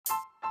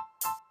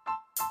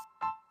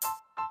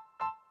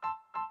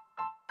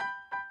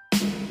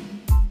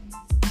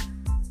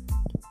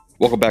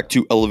Welcome back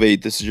to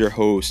Elevate. This is your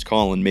host,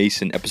 Colin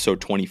Mason, episode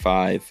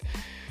 25.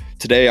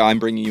 Today, I'm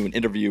bringing you an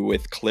interview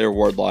with Claire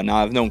Wardlaw. Now,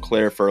 I've known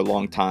Claire for a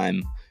long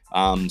time,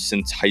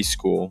 since high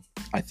school,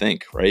 I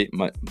think, right?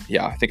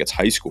 I think it's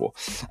high school.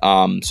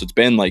 So it's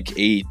been like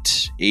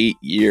eight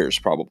years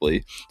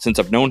probably since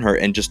I've known her,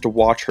 and just to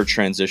watch her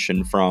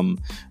transition from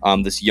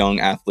this young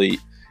athlete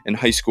in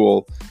high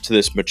school to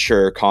this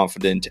mature,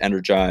 confident,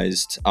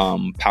 energized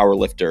power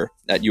lifter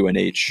at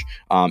UNH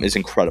is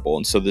incredible.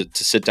 And so to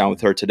sit down with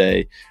her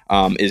today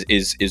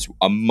is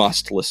a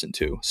must listen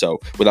to. So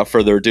without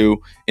further ado,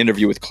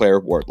 interview with Claire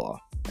Wardlaw.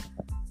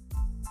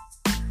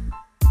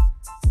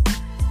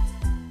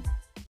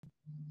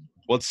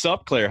 What's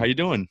up, Claire? How you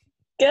doing?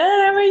 Good.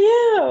 How are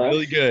you?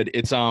 Really good.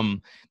 It's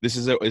this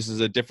is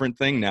a different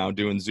thing now,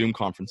 doing Zoom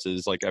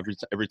conferences. Like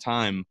every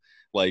time,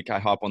 like I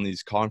hop on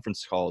these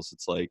conference calls,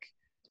 it's like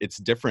it's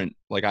different.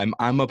 Like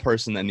I'm a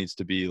person that needs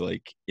to be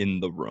like in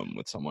the room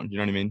with someone. You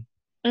know what I mean?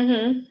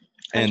 Mm-hmm.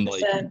 And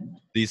like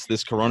this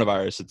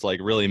coronavirus, it's like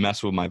really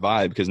messed with my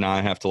vibe, because now I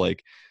have to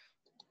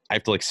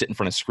sit in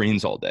front of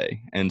screens all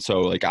day. And so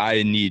like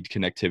I need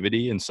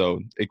connectivity. And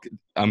so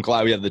I'm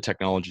glad we have the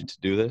technology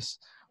to do this,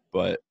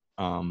 but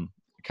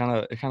it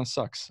kind of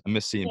sucks. I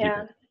miss seeing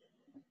people.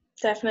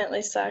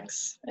 Definitely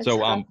sucks.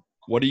 So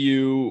what are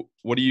you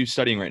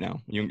studying right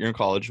now? You're in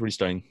college. What are you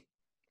studying?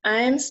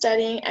 I'm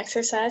studying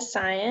exercise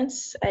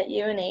science at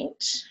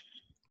UNH.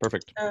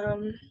 Perfect.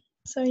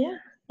 So yeah,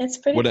 it's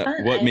pretty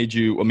fun. What made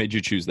you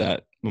choose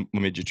that? What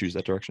made you choose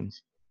that direction?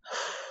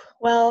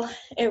 Well,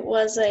 it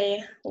was a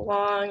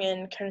long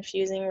and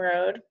confusing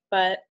road,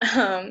 but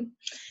I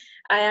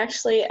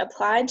actually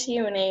applied to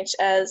UNH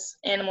as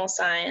animal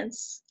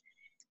science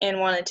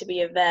and wanted to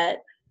be a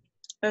vet,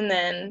 and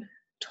then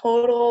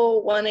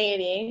total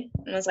 180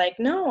 and was like,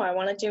 no, I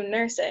want to do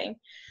nursing.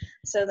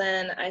 So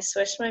then I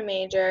switched my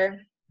major,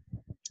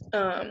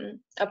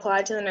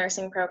 applied to the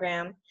nursing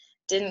program,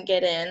 didn't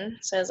get in.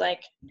 So I was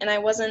like, and I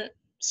wasn't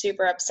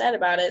super upset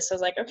about it. So I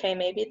was like, okay,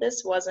 maybe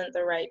this wasn't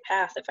the right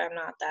path if I'm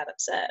not that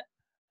upset.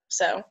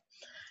 So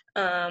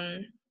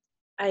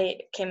I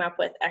came up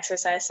with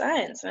exercise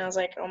science, and I was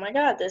like, oh my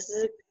God, this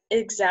is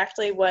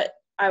exactly what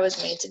I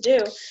was made to do.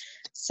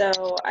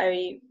 So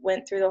I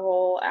went through the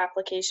whole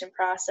application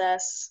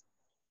process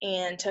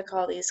and took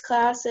all these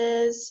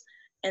classes.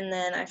 And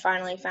then I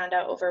finally found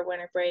out over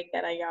winter break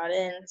that I got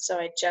in. So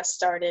I just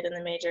started in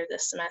the major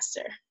this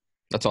semester.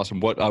 That's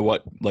awesome. What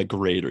like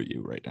grade are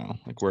you right now?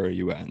 Like where are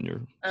you at in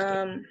your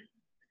study?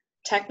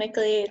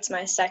 Technically it's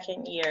my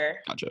second year.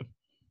 Gotcha.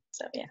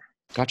 So yeah.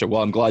 Gotcha.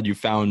 Well, I'm glad you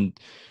found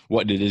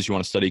what it is you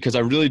want to study, because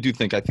I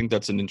think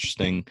that's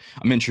I'm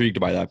intrigued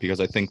by that,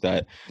 because I think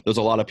that there's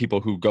a lot of people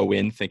who go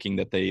in thinking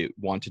that they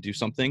want to do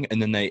something,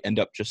 and then they end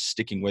up just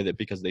sticking with it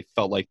because they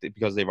felt like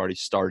because they've already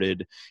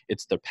started,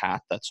 it's their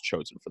path that's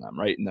chosen for them,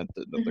 right? And that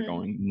they're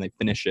going and they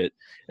finish it,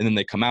 and then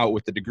they come out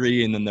with the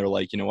degree, and then they're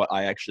like, you know what,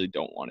 I actually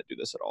don't want to do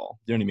this at all.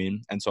 You know what I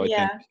mean? And so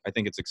I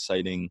think it's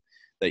exciting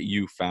that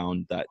you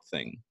found that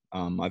thing.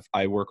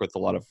 I work with a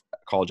lot of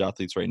college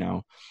athletes right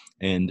now,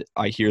 and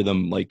I hear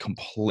them like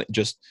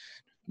just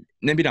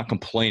maybe not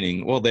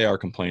complaining. Well, they are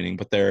complaining,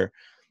 but they're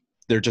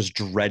just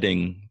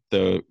dreading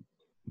the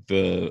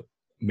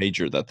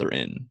major that they're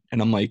in.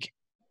 And I'm like,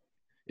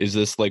 is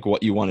this like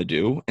what you want to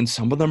do? And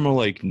some of them are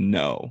like,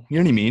 no. You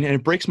know what I mean? And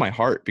it breaks my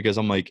heart, because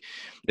I'm like,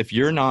 if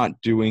you're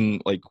not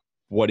doing like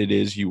what it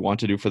is you want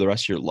to do for the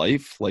rest of your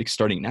life, like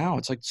starting now,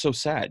 it's like so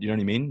sad. You know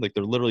what I mean? Like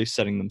they're literally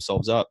setting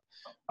themselves up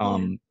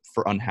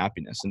for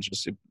unhappiness, and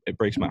just it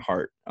breaks my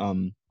heart.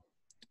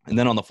 And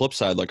then on the flip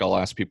side, like I'll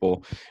ask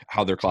people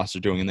how their class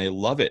are doing, and they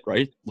love it,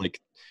 right? Like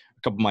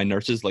a couple of my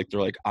nurses, like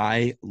they're like,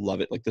 I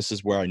love it. Like this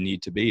is where I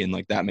need to be, and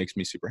like that makes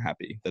me super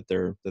happy that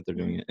they're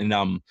doing it.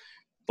 And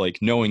like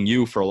knowing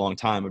you for a long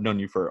time, I've known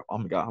you for, oh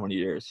my God, how many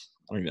years?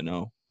 I don't even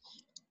know.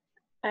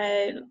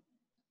 Like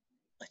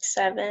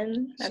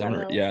 7. I don't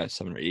know. Yeah,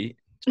 7 or 8.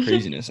 It's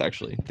craziness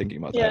actually thinking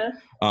about that.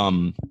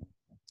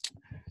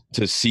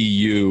 To see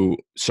you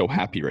so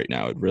happy right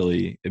now,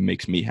 it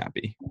makes me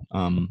happy.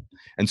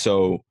 And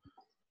so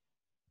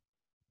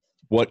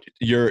what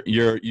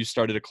you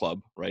started a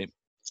club, right?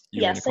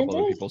 You yes, and a couple I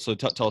did. Other people. So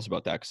tell us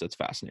about that, because that's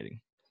fascinating.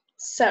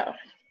 So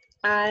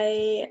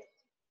my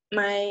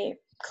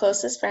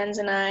closest friends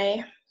and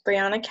I,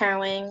 Brianna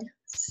Cowing,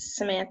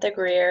 Samantha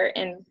Greer,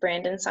 and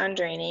Brandon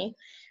Sandrini,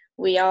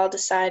 we all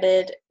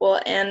decided,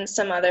 and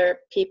some other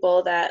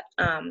people that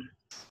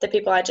the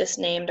people I just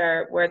named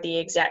were the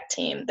exact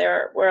team.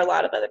 There were a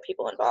lot of other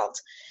people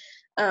involved.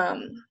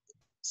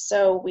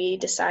 So we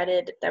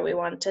decided that we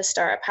wanted to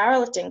start a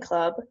powerlifting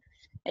club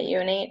at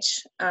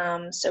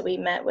UNH. So we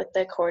met with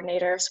the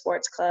coordinator of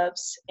sports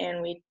clubs,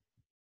 and we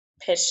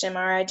pitched him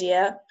our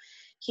idea.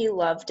 He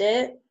loved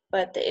it,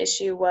 but the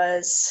issue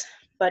was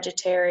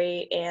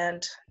budgetary,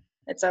 and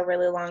it's a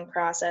really long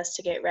process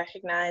to get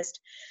recognized.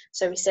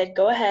 So we said,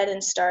 go ahead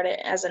and start it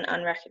as an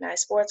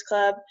unrecognized sports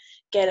club,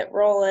 get it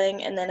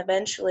rolling, and then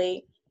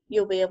eventually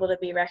you'll be able to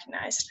be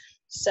recognized.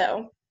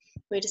 So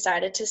we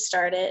decided to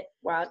start it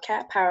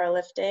Wildcat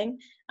Powerlifting,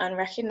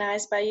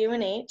 unrecognized by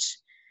UNH.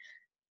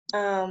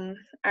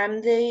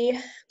 I'm the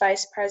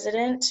vice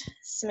president.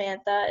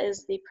 Samantha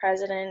is the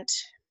president.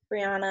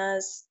 Brianna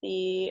is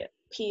the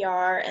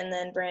PR, and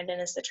then Brandon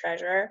is the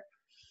treasurer.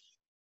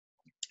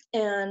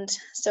 And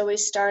so we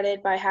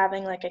started by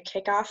having like a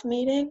kickoff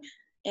meeting,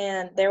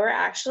 and there were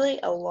actually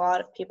a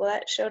lot of people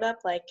that showed up,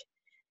 like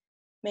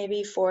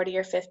maybe 40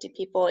 or 50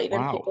 people, even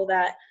Wow. people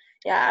that,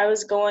 yeah, I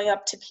was going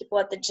up to people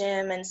at the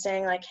gym and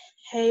saying, like,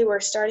 hey, we're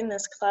starting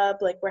this club,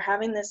 like, we're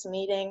having this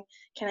meeting.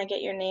 Can I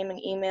get your name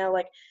and email?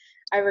 Like,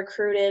 I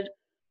recruited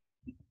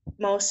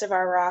most of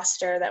our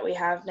roster that we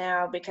have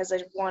now because I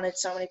wanted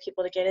so many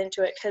people to get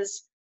into it,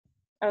 because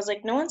I was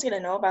like, no one's going to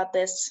know about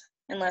this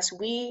unless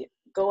we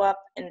go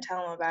up and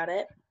tell them about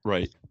it.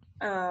 Right.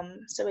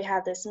 So we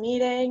had this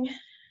meeting.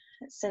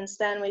 Since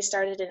then, we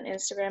started an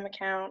Instagram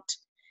account.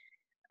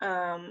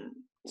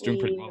 It's doing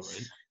pretty well, We've,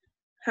 right?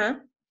 huh?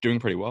 Doing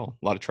pretty well.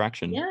 A lot of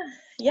traction. Yeah,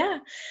 yeah.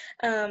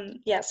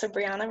 Yeah, so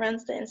Brianna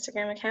runs the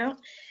Instagram account,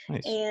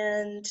 Nice.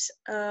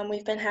 and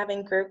we've been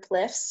having group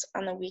lifts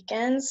on the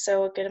weekends,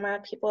 so a good amount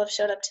of people have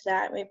showed up to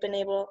that. We've been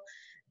able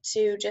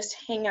to just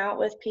hang out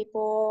with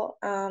people.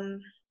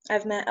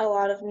 I've met a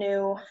lot of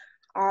new,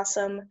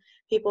 awesome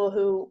people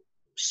who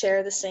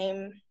share the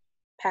same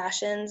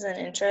passions and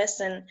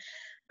interests, and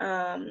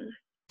um,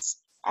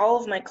 all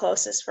of my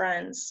closest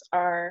friends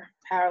are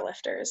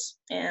powerlifters,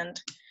 and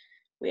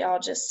we all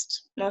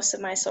just, most of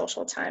my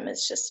social time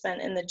is just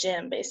spent in the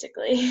gym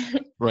basically.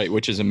 Right,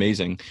 which is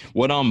amazing.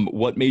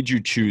 What made you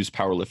choose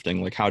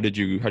powerlifting? Like how did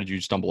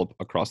you stumble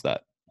across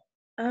that?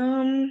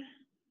 um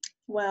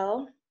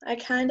well, I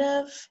kind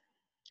of,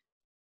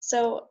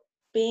 so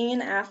being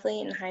an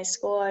athlete in high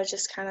school, I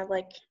just kind of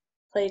like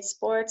played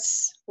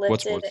sports, What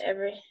lifted sports?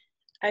 every,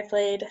 I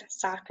played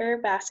soccer,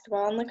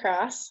 basketball, and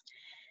lacrosse.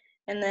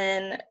 And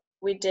then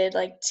we did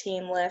like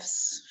team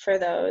lifts for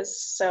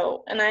those.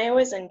 So, and I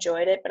always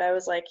enjoyed it, but I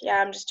was like, yeah,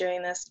 I'm just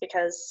doing this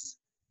because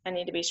I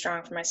need to be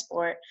strong for my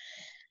sport.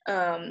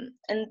 And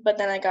but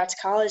then I got to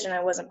college and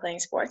I wasn't playing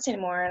sports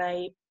anymore, and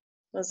I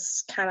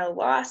was kind of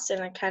lost,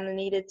 and I kind of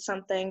needed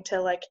something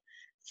to like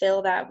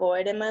fill that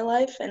void in my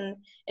life, and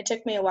it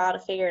took me a while to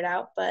figure it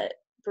out. But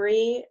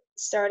Bree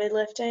started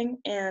lifting,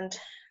 and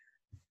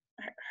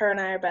her and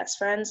I are best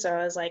friends, so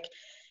I was like,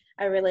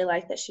 I really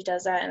like that she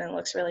does that, and it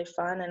looks really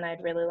fun, and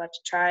I'd really like to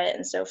try it.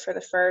 And so for the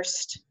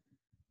first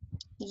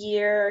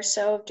year or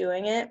so of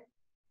doing it,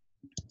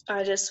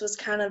 I just was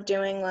kind of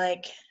doing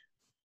like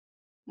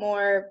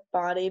more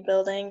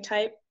bodybuilding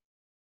type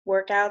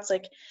workouts,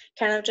 like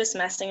kind of just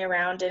messing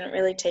around, didn't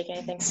really take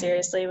anything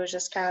seriously, was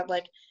just kind of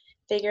like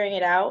figuring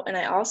it out. And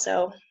I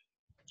also,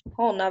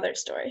 whole nother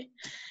story,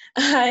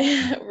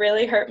 I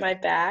really hurt my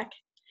back.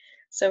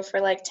 So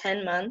for like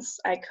 10 months,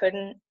 I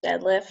couldn't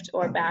deadlift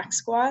or back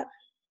squat.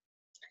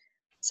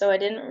 So I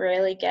didn't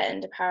really get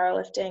into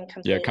powerlifting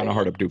Yeah, kind of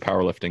hard completely. to do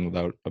powerlifting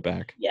without a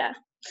back. Yeah.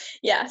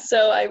 Yeah.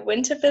 So I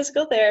went to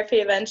physical therapy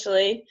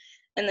eventually,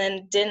 and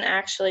then didn't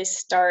actually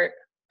start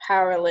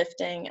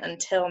powerlifting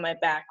until my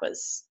back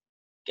was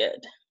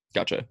good.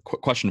 Gotcha.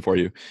 Question for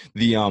you.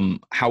 The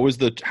how was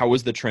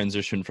the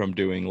transition from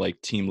doing like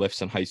team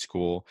lifts in high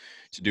school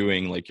to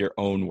doing like your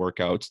own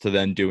workouts to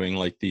then doing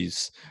like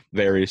these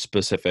very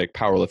specific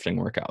powerlifting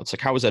workouts?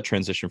 Like how was that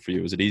transition for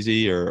you? Was it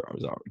easy or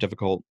was it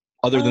difficult?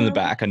 Other than the Um,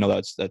 back, I know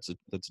that's a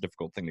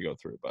difficult thing to go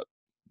through, but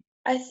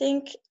I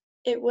think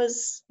it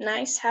was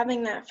nice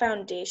having that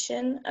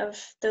foundation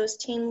of those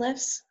team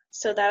lifts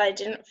so that I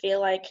didn't feel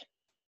like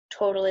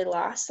totally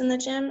lost in the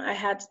gym. I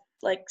had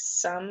like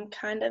some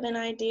kind of an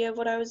idea of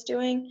what I was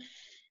doing.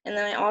 And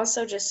then I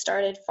also just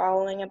started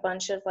following a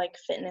bunch of like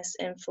fitness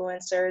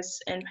influencers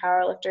and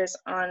powerlifters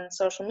on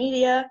social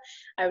media.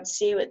 I would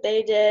see what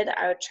they did,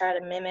 I would try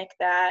to mimic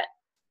that,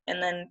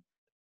 and then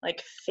like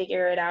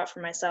figure it out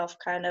for myself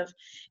kind of.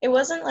 It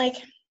wasn't like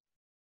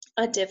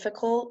a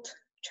difficult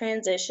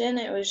transition.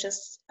 It was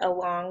just a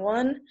long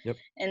one. yep.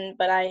 And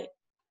but I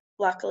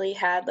luckily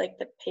had like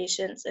the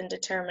patience and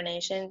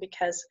determination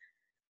because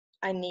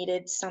I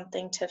needed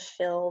something to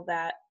fill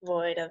that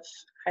void of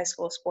high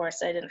school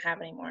sports I didn't have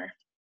anymore.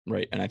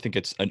 Right. And I think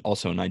it's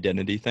also an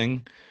identity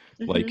thing.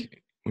 Mhm.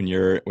 Like when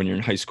you're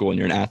in high school and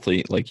you're an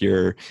athlete, like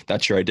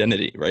that's your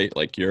identity, right?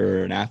 Like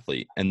you're an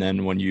athlete. And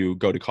then when you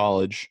go to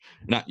college,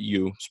 not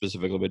you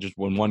specifically, but just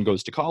when one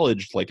goes to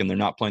college, like and they're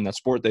not playing that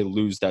sport, they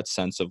lose that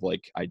sense of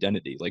like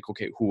identity. Like,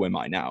 okay, who am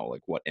I now?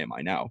 Like what am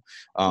I now?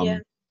 Yeah.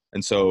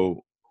 And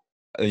so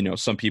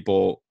some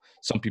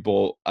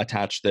people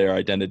attach their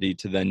identity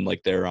to then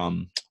like their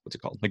what's it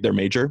called, like their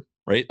major,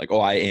 right? Like, oh,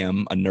 I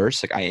am a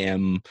nurse, like I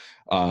am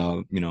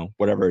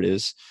whatever it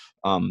is,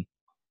 um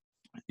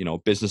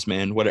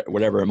businessman,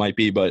 whatever it might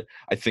be. But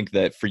I think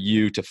that for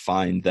you to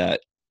find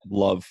that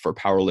love for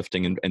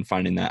powerlifting and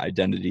finding that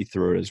identity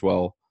through it as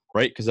well,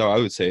 right? Because I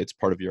would say it's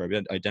part of your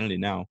identity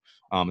now,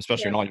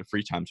 especially Yeah, in all your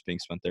free times being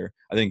spent there.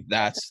 I think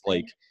that's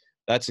like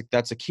definitely.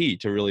 that's a key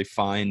to really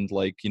find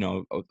like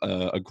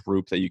a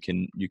group that you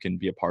can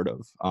be a part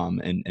of,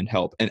 and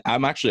help. And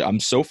I'm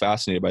so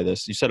fascinated by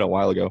this. You said a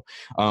while ago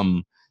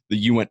that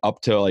you went up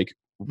to like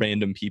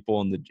random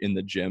people in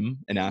the gym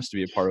and asked to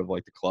be a part of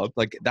like the club.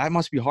 Like that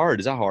must be hard.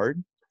 Is that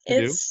hard? You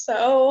do? It's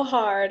so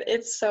hard.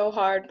 It's so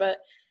hard, but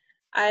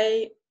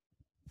I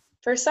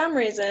for some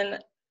reason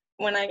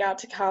when I got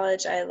to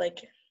college, I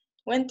like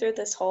went through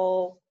this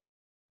whole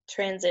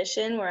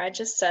transition where I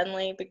just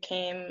suddenly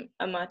became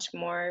a much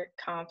more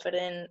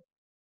confident,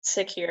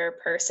 secure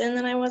person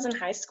than I was in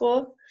high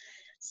school.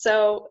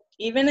 So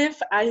even if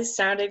I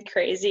sounded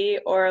crazy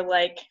or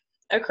like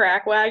a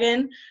crack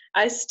wagon,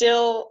 I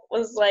still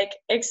was like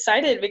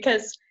excited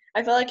because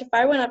I felt like if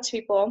I went up to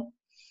people,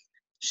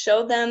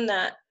 showed them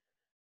that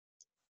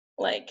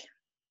like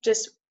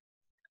just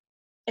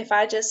if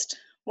I just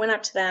went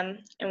up to them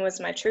and was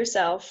my true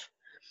self,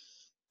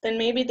 then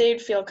maybe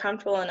they'd feel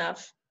comfortable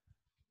enough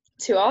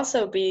to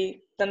also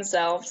be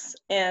themselves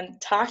and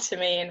talk to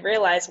me and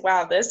realize,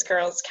 wow, this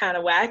girl's kind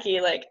of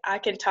wacky. Like I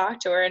can talk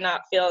to her and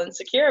not feel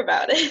insecure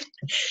about it.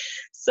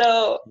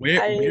 So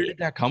Where did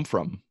that come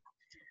from?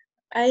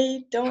 I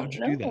How'd don't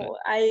you do that? know.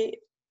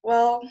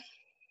 Well,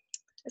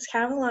 it's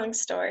kind of a long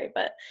story,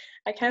 but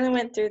I kind of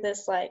went through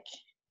this like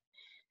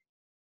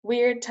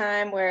weird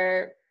time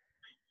where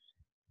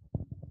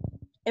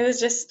it was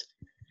just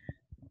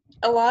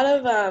a lot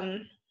of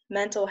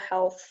mental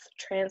health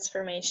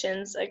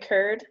transformations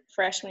occurred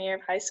freshman year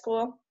of high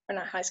school, or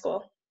not high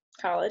school,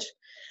 college.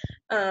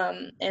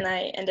 And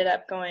I ended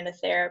up going to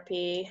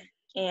therapy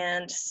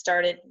and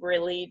started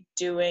really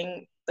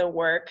doing the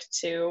work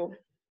to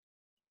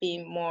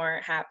be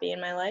more happy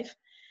in my life.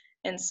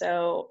 And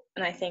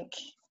I think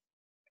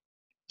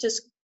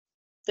just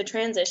the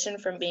transition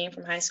from being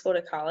from high school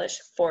to college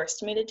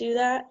forced me to do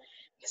that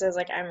because I was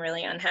like, I'm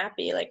really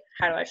unhappy. Like,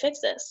 how do I fix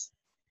this?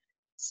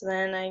 So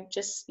then I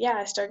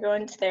started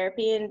going to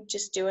therapy and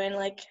just doing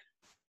like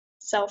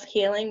self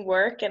healing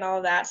work and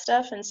all that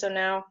stuff. And so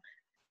now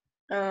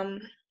um,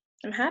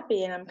 I'm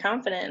happy and I'm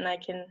confident and I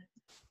can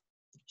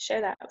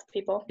share that with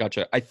people.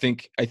 Gotcha. I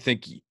think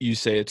you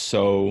say it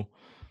so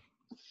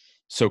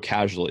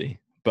casually,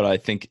 but I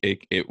think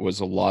it was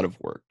a lot of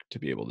work to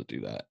be able to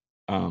do that.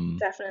 Um,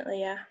 Definitely,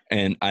 yeah.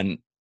 and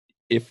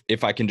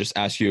if I can just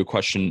ask you a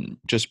question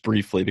just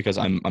briefly because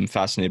I'm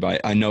fascinated by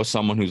it. I know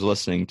someone who's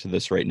listening to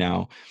this right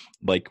now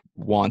like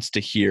wants to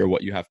hear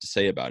what you have to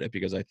say about it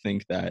because I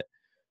think that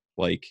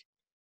like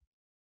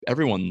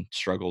everyone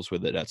struggles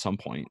with it at some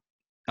point.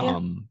 Yeah.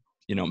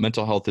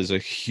 Mental health is a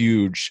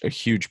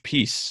huge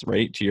piece,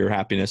 right, to your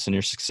happiness and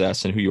your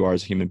success and who you are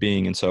as a human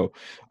being. And so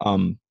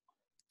um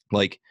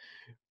like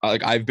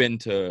I've been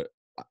to,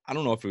 I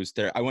don't know if it was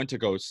there. I went to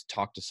go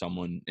talk to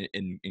someone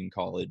in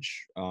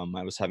college.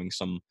 I was having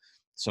some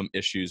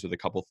issues with a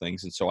couple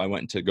things, and so I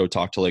went to go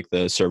talk to like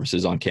the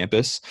services on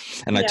campus,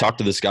 and I Yeah. talked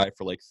to this guy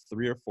for like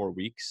 3 or 4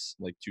 weeks,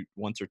 like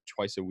once or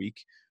twice a week.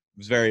 It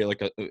was very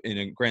like in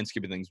a grand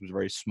scheme of things, it was a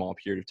very small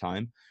period of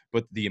time,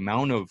 but the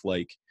amount of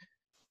like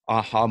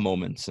aha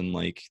moments and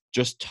like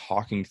just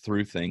talking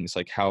through things,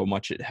 like how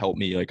much it helped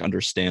me like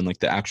understand like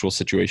the actual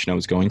situation I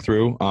was going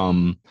through.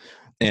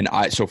 And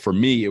so for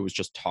me it was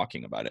just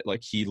talking about it.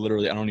 Like he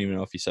literally, I don't even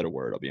know if he said a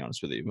word, I'll be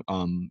honest with you.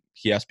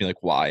 He asked me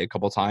like why a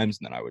couple times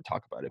and then I would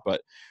talk about it,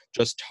 but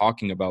just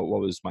talking about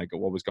what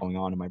was going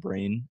on in my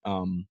brain,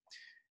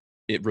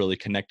 it really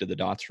connected the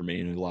dots for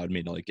me and it allowed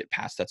me to like get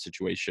past that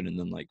situation. And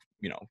then like,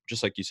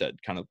 just like you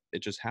said, kind of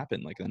it just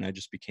happened. Like then I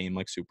just became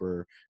like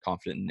super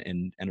confident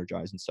and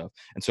energized and stuff.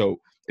 And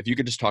so if you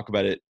could just talk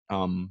about it,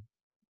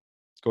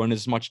 go into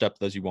as much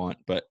depth as you want,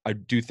 but I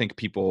do think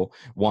people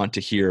want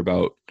to hear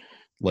about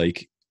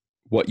like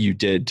what you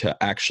did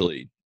to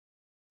actually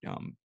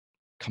um,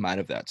 come out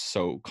of that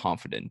so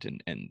confident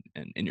and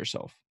in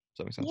yourself. Does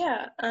that make sense?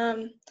 Yeah.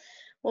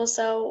 Well,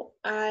 so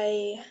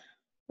I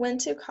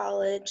went to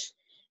college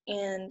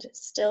and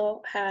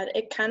still had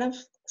it kind of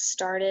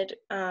started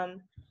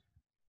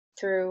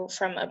through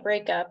from a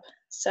breakup.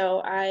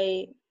 So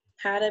I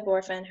had a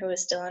boyfriend who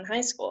was still in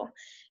high school,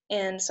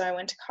 and so I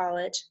went to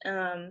college,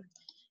 and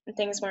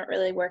things weren't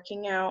really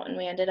working out, and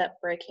we ended up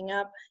breaking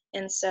up.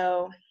 And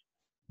so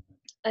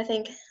I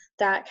think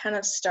that kind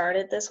of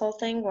started this whole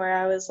thing where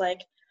I was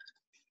like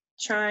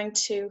trying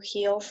to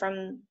heal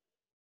from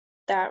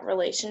that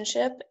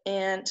relationship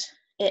and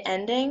it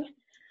ending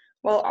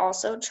while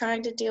also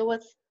trying to deal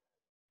with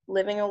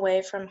living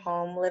away from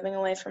home, living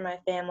away from my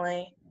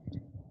family.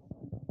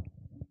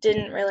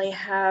 Didn't really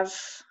have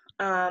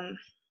um,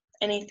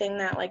 anything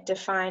that like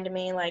defined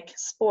me like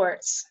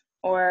sports,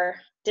 or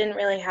didn't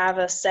really have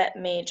a set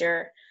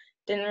major,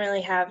 didn't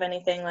really have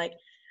anything like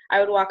I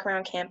would walk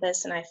around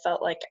campus and I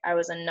felt like I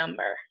was a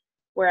number.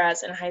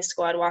 Whereas in high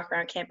school I'd walk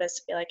around campus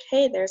and be like,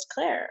 hey, there's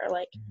Claire, or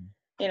like,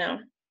 you know.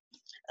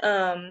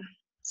 Um,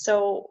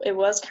 so it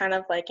was kind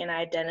of like an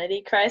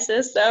identity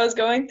crisis that I was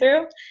going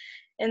through.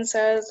 And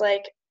so I was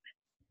like,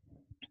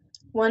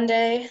 one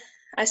day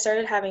I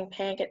started having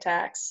panic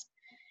attacks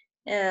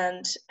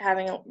and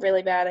having a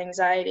really bad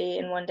anxiety.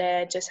 And one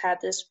day I just had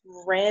this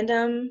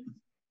random,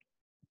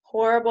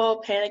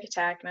 horrible panic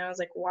attack. And I was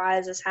like, why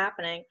is this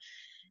happening?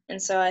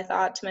 And so I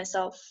thought to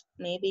myself,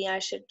 maybe I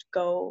should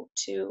go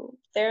to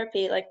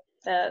therapy, like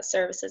the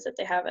services that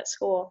they have at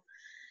school.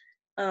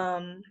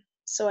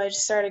 So I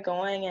just started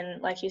going.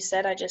 And like you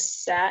said, I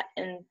just sat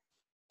and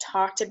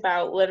talked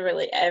about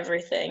literally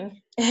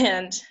everything,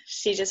 and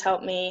she just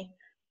helped me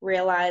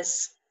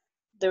realize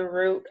the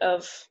root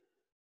of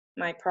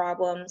my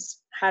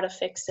problems, how to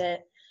fix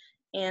it.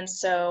 And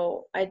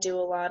so I do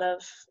a lot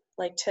of,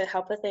 like, to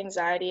help with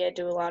anxiety, I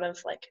do a lot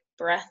of like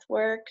breath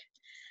work.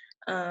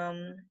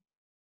 Um,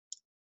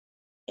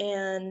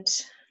 and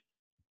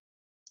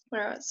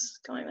where I was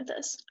going with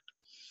this.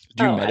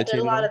 Do you Oh, I did meditate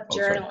a at lot all? of Oh,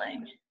 sorry.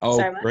 journaling. Oh,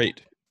 Sorry, what?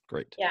 great.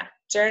 Great. Yeah,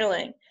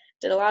 journaling.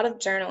 Did a lot of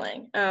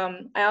journaling.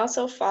 I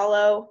also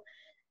follow,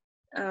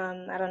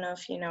 I don't know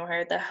if you know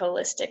her, the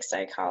holistic Yep,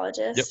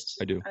 psychologist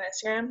I do. on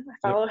Instagram. I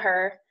Yep. follow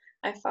her.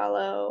 I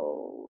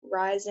follow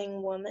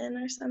Rising Woman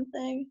or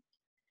something.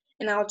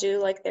 And I'll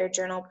do like their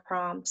journal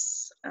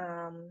prompts.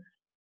 And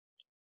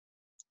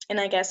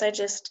I guess I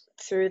just,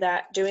 through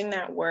that, doing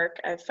that work,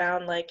 I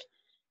found like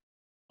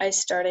I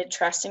started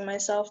trusting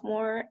myself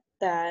more,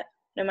 that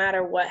no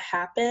matter what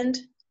happened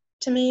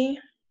to me,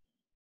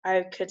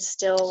 I could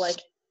still like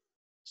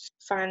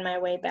find my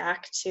way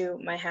back to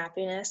my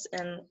happiness,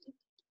 and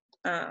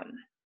um,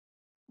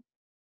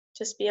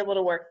 just be able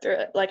to work through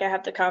it. Like I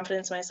have the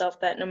confidence in myself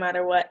that no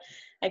matter what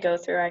I go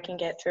through, I can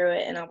get through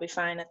it and I'll be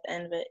fine at the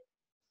end of it.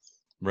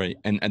 Right.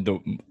 And the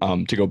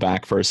to go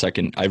back for a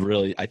second, I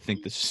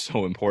think this is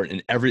so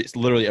important. And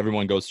literally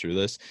everyone goes through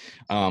this.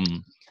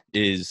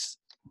 Is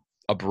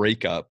a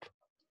breakup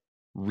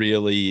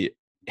really,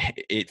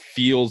 it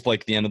feels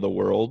like the end of the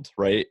world,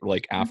 right?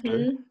 Like after.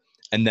 Mm-hmm.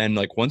 And then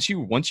like once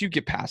you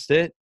get past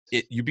it,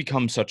 you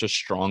become such a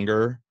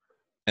stronger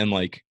and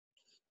like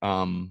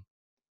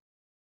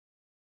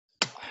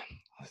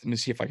let me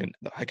see if I can,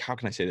 like, how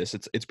can I say this?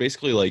 It's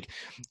basically like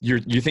you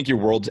think your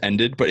world's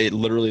ended, but it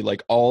literally,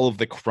 like, all of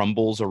the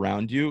crumbles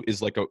around you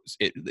is like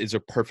it is a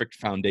perfect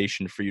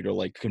foundation for you to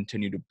like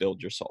continue to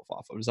build yourself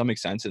off of. Does that make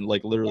sense? And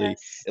like literally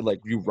Yes. it, like,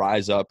 you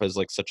rise up as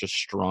like such a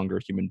stronger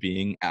human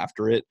being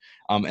after it.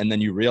 And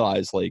then you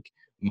realize, like,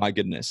 my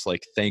goodness,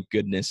 like, thank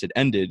goodness it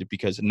ended,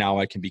 because now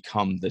I can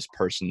become this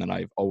person that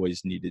I've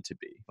always needed to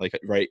be. Like,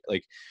 right?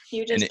 Like,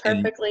 You and just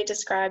and perfectly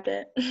described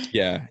it.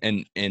 yeah,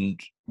 and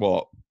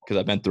well, because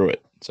I've been through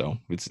it, so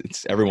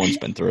it's everyone's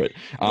been through it.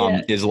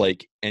 Yes. Is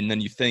like, and then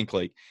you think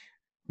like,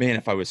 man,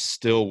 if I was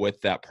still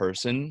with that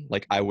person,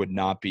 like, I would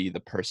not be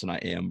the person I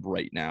am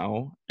right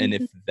now. And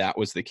if Mhm. that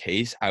was the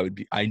case, I would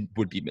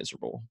be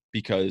miserable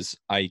because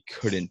I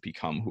couldn't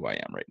become who I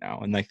am right now.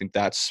 And I think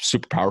that's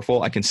super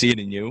powerful. I can see it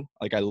in you.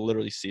 Like, I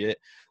literally see it.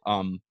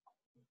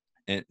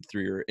 And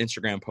through your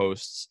Instagram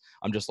posts,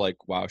 I'm just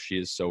like, wow, she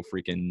is so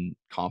freaking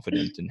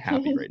confident and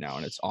happy right now,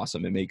 and it's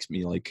awesome. It makes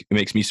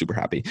me super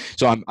happy.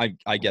 So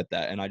I get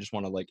that, and I just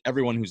want to, like,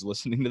 everyone who's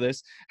listening to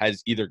this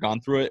has either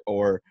gone through it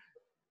or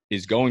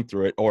is going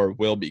through it or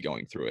will be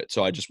going through it.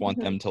 So I just want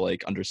Mhm. them to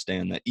like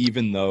understand that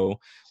even though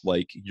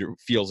like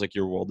feels like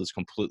your world is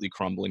completely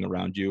crumbling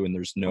around you and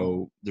there's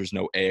no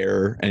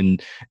air,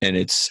 and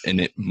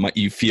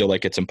you feel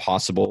like it's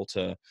impossible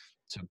to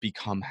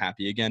become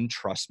happy again,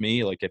 trust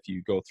me, like, if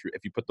you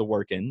put the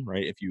work in,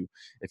 right? If you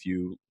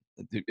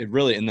it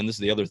really, and then this is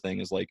the other thing,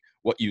 is like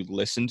what you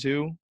listen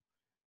to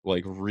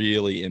like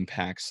really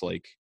impacts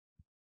like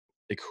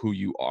who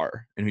you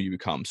are and who you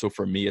become. So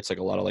for me, it's like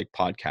a lot of like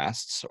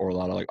podcasts or a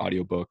lot of like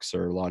audiobooks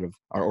or a lot of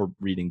or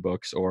reading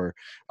books or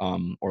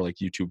like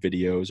YouTube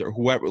videos or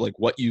whoever, like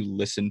what you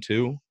listen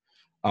to.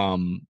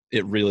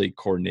 It really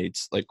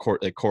coordinates like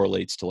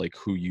correlates to like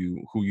who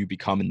you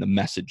become and the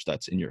message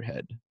that's in your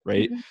head,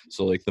 right? Mhm.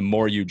 So like the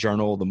more you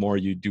journal, the more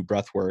you do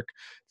breath work,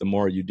 the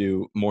more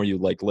you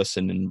like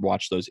listen and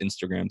watch those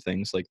Instagram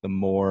things, like the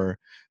more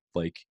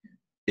like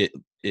it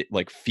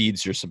like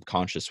feeds your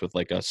subconscious with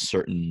like a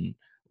certain,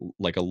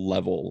 like a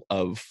level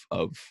of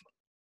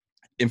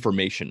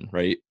information,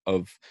 right?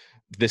 Of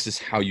this is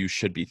how you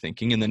should be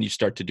thinking, and then you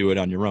start to do it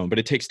on your own. But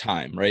it takes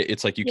time, right?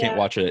 It's like you can't Yeah.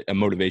 watch a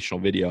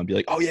motivational video and be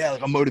like, oh yeah,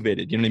 like, I'm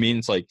motivated. You know what I mean?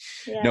 It's like,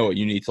 Yeah. no,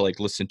 you need to like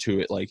listen to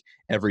it like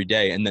every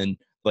day, and then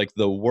like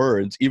the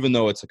words, even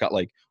though it's got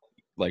like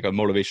a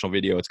motivational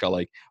video, it's got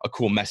like a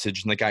cool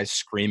message and the guy's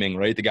screaming,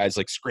 right? The guy's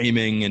like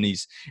screaming and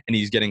he's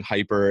getting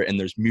hyper and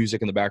there's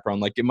music in the background.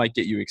 Like, it might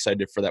get you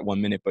excited for that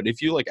 1 minute, but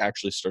if you like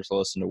actually start to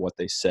listen to what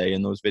they say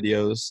in those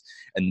videos,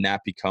 and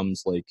that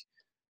becomes like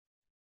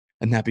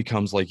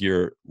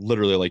your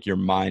literally like your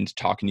mind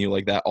talking to you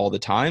like that all the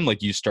time,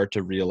 like you start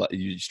to realize,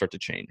 you start to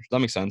change. Does that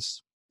make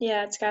sense?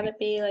 Yeah, it's got to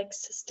be like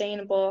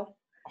sustainable.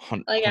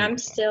 Like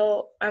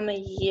 100%. I'm a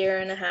year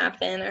and a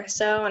half in or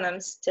so, and I'm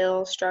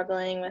still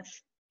struggling with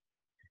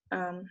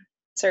um,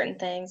 certain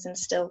things and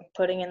still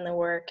putting in the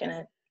work. And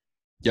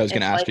Yeah, I was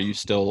gonna it's ask, like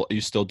are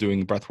you still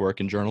doing breath work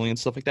and journaling and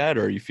stuff like that,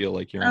 or you feel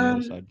like you're on the other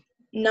um, side?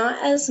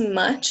 not as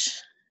much,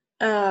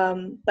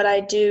 but I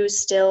do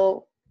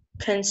still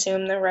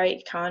consume the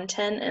right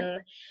content.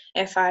 And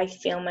if I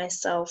feel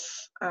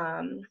myself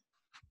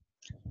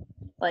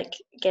like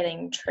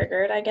getting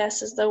triggered, I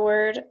guess is the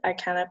word,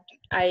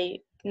 I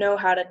know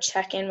how to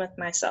check in with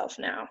myself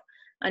now.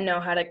 I know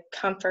how to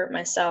comfort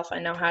myself. I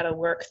know how to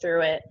work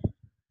through it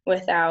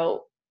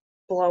without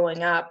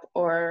blowing up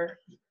or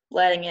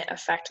letting it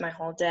affect my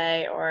whole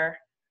day, or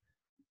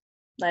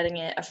letting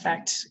it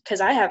affect,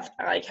 because I have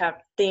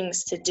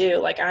things to do.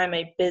 Like, I'm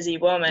a busy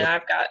woman. Yep.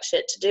 I've got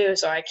shit to do,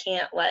 so I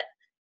can't let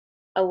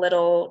a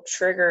little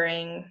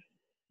triggering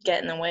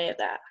get in the way of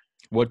that.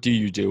 What do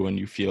you do when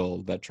you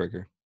feel that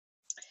trigger?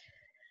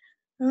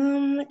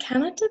 It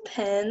kind of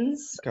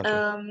depends.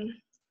 Gotcha.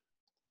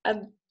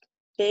 A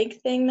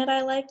big thing that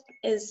I like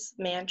is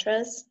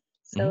mantras.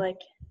 So, Mhm.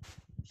 like,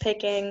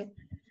 picking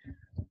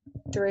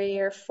 3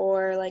 or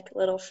 4 like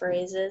little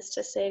phrases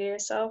to say to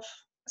yourself.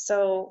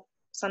 So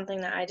something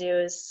that I do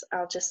is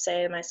I'll just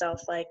say to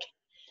myself, like,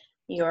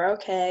 you're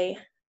okay,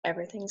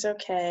 everything's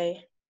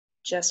okay,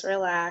 just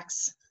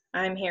relax,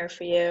 I'm here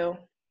for you,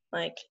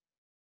 like,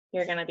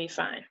 you're gonna be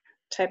fine,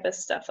 type of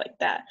stuff like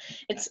that.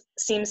 It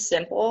seems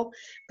simple,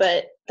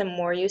 but the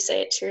more you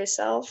say it to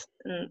yourself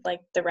and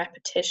like the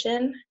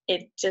repetition,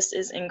 it just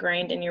is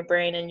ingrained in your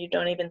brain and you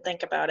don't even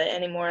think about it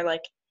anymore.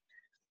 Like,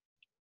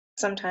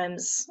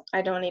 sometimes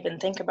I don't even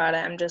think about it.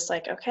 I'm just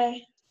like,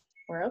 okay,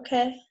 we're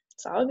okay.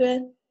 It's all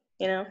good,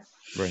 you know?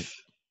 Right.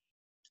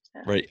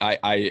 Yeah. Right.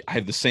 I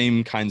have the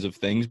same kinds of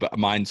things, but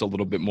mine's a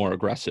little bit more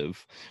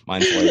aggressive.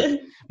 Mine's like,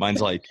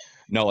 mine's like,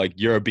 no, like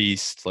you're a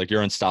beast, like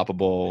you're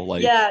unstoppable,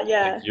 Yeah, like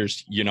yeah. you're,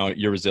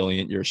 you're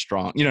resilient, you're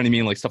strong. You know what I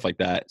mean? Like stuff like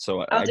that.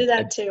 So I'll do I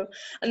that too. yeah,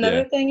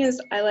 Another thing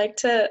is I like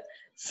to,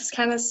 this is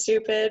kind of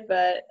stupid,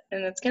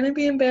 and it's going to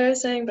be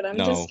embarrassing, but I'm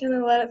just no, going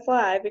to let it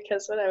fly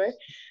because whatever.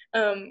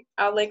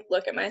 I'll like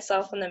look at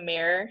myself in the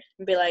mirror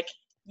and be like,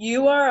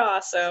 you are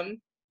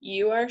awesome.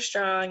 You are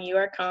strong. You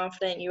are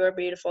confident. You are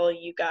beautiful.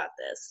 You got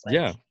this. Like,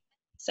 yeah.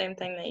 same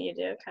thing that you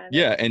do, kind of.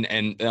 Yeah,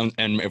 and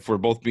if we're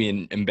both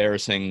being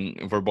embarrassing,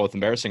 if we're both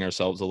embarrassing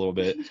ourselves a little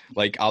bit,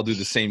 like I'll do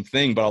the same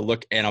thing, but I'll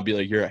look and I'll be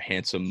like, "You're a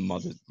handsome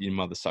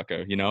mother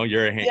sucker," you know.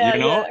 Yeah,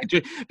 yeah.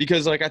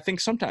 Because like I think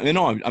sometimes,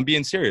 I'm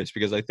being serious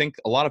because I think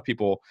a lot of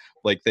people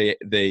like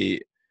they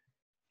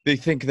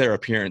think their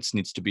appearance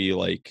needs to be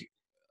like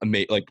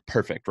like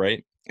perfect,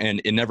 right?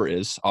 And it never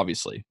is,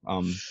 obviously.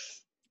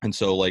 And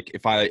so like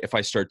if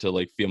I start to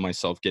like feel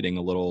myself getting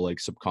a little like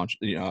subconscious,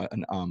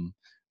 and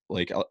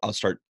like I'll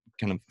start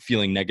kind of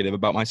feeling negative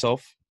about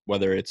myself,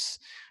 whether it's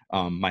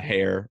my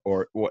hair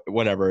or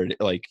whatever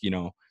like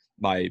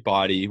my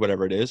body,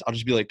 whatever it is. I'll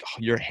just be like, oh,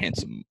 you're a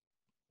handsome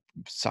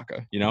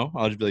sucker,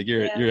 I'll just be like,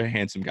 Yeah. you're a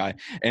handsome guy.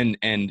 And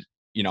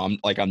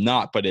I'm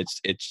not, but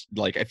it's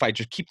like if I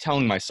just keep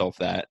telling myself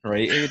that,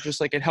 right, it just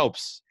like it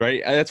helps,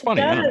 right? That's It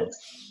funny. I don't know. does.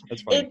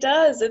 That's funny. It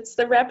does. It's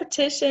the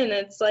repetition.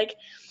 It's like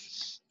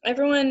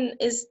everyone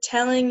is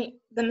telling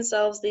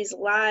themselves these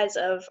lies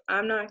of,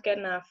 I'm not good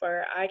enough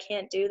or I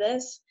can't do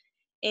this.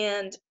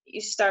 And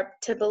you start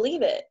to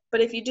believe it.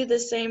 But if you do the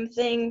same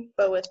thing,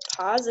 but with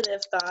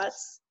positive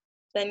thoughts,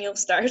 then you'll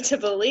start to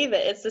believe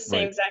it. It's the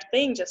same Right. exact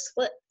thing, just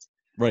flipped.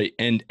 Right.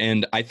 And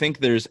I think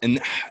this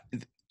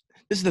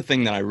is the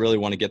thing that I really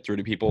want to get through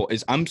to people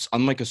is I'm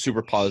like a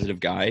super positive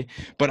guy,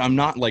 but I'm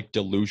not like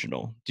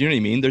delusional. Do you know what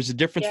I mean? There's a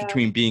difference Yeah.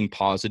 between being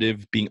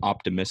positive, being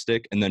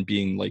optimistic, and then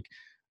being like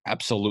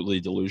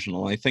absolutely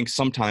delusional. And I think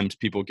sometimes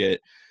people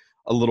get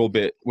a little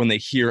bit when they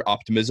hear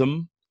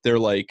optimism, they're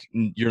like,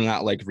 you're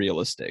not like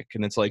realistic.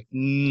 And it's like,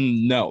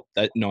 no,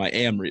 I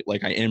am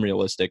I am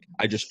realistic.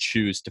 I just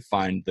choose to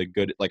find the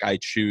good. Like I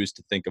choose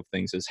to think of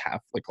things as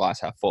half, like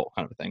glass half full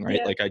kind of a thing. Right.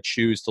 Yeah. Like I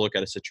choose to look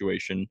at a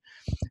situation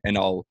and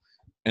I'll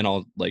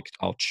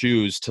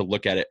choose to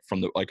look at it from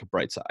the like a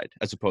bright side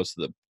as opposed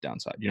to the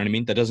downside. You know what I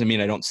mean? That doesn't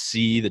mean I don't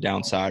see the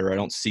downside or I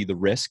don't see the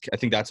risk. I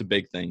think that's a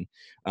big thing.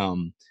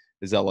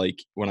 Is that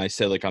like when I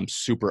say like I'm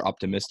super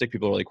optimistic,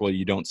 people are like, well,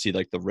 you don't see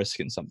like the risk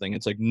in something.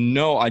 It's like,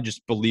 no, I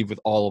just believe with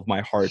all of my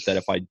heart that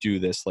if I do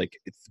this, like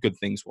good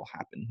things will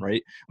happen,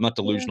 right? I'm not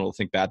Yeah. delusional to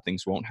think bad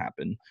things won't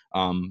happen.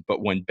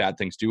 But when bad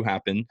things do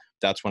happen,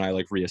 that's when I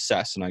like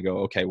reassess and I go,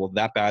 okay, well,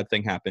 that bad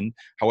thing happened.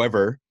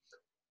 However,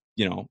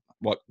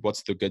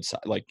 what's the good side?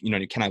 Like,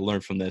 can I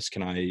learn from this?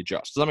 Can I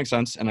adjust? Does that make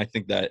sense? And I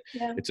think that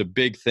Yeah. it's a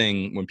big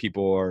thing when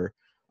people are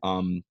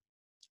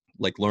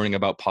like learning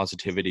about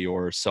positivity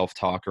or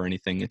self-talk or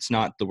anything. It's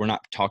not that we're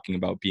not talking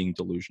about being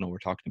delusional. We're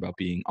talking about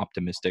being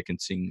optimistic and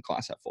seeing the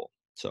glass half full.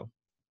 So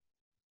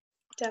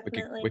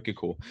Definitely. wicked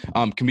cool.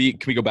 Can we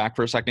go back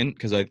for a second?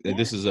 Because Yeah.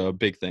 this is a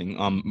big thing.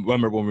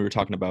 Remember when we were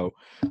talking about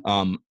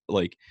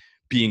like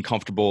being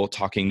comfortable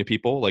talking to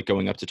people, like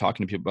going up to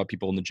talking to people about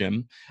people in the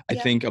gym. I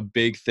Yeah. think a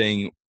big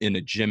thing in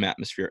a gym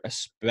atmosphere,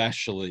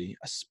 especially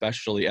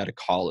at a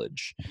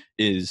college,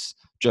 is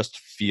just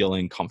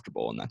feeling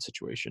comfortable in that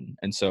situation.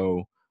 And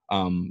so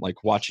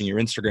like watching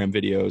your Instagram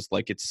videos,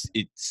 like it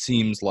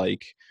seems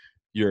like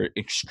you're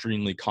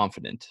extremely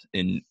confident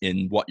in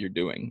what you're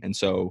doing. And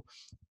so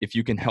if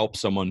you can help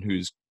someone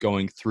who's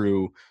going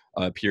through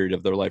a period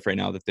of their life right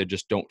now that they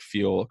just don't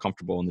feel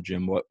comfortable in the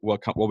gym, what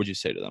would you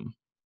say to them?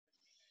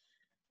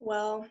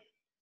 Well,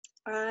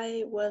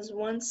 I was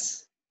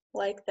once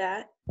like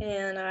that,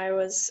 and I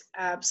was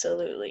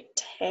absolutely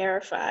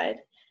terrified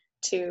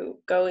to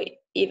go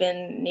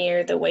even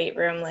near the weight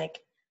room. Like,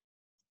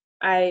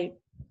 I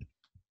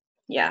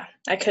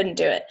couldn't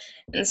do it.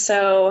 And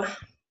so,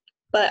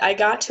 but I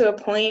got to a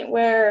point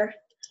where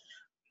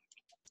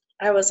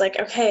I was like,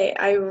 okay,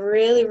 I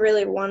really,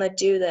 really want to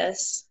do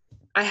this.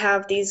 I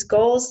have these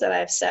goals that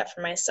I've set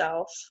for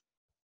myself.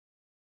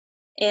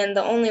 And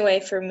the only way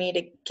for me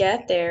to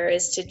get there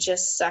is to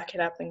just suck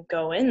it up and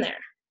go in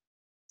there.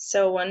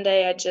 So one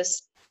day I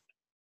just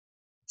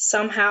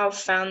somehow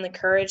found the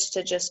courage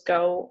to just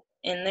go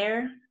in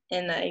there,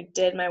 and I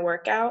did my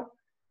workout.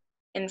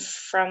 And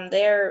from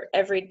there,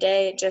 every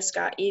day it just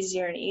got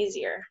easier and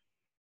easier.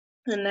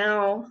 And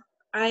now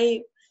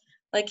I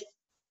like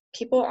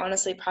people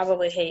honestly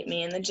probably hate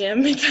me in the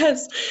gym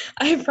because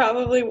I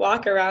probably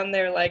walk around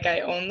there like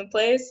I own the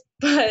place.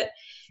 But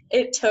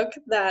it took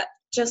that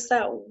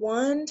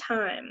one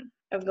time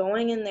of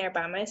going in there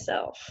by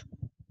myself,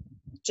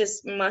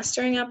 just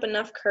mustering up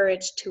enough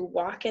courage to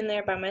walk in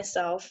there by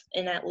myself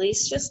and at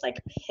least just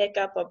like pick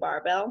up a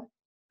barbell.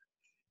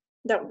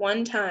 That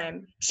one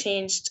time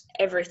changed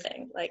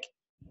everything. Like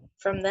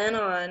from then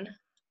on,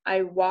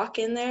 I walk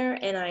in there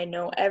and I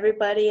know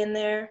everybody in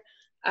there.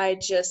 I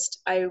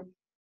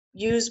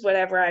use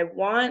whatever I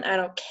want. I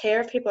don't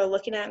care if people are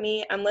looking at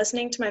me. I'm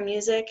listening to my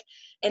music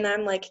and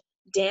I'm like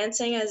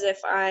dancing as if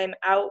I'm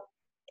out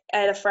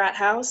at a frat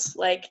house.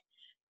 Like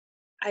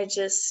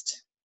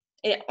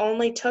it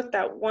only took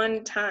that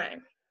one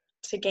time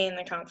to gain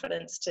the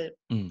confidence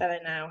Mm. that I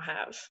now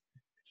have.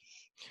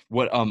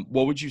 What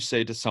would you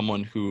say to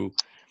someone who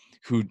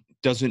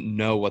doesn't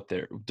know what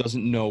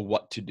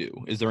to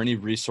do? Is there any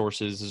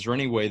resources? Is there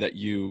any way that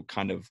you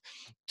kind of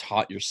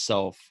taught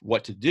yourself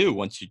what to do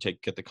once you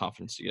get the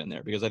confidence to get in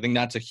there? Because I think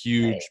that's a Right.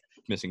 huge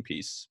missing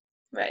piece.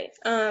 Right.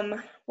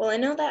 Well, I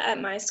know that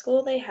at my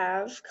school they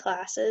have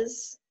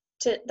classes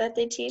that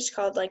they teach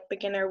called like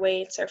beginner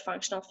weights or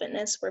functional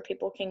fitness where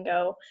people can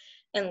go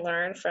and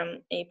learn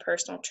from a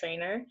personal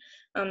trainer.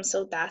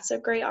 So that's a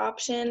great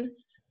option.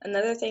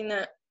 Another thing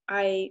that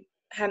I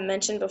have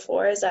mentioned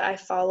before is that I did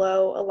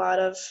follow a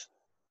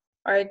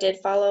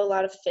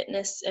lot of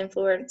fitness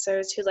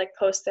influencers who like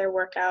post their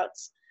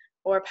workouts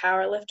or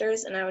power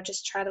lifters, and I would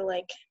just try to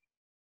like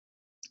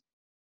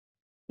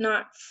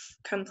not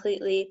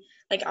completely,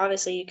 like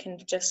obviously you can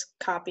just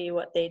copy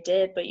what they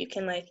did, but you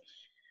can like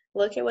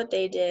look at what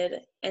they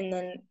did and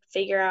then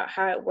figure out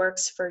how it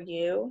works for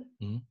you.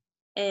 Mm-hmm.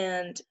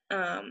 And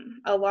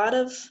a lot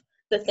of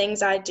the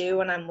things I do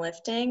when I'm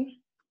lifting,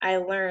 I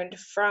learned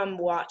from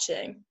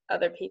watching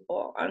other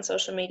people on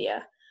social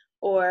media.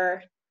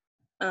 Or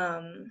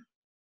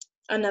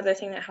another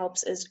thing that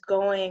helps is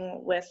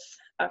going with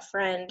a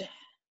friend,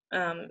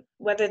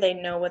 whether they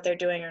know what they're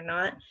doing or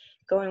not.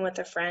 Going with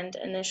a friend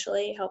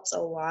initially helps a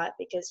lot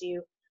because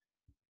you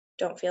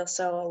don't feel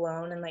so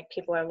alone and like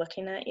people are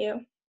looking at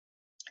you.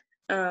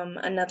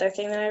 Another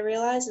thing that I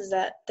realize is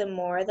that the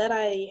more that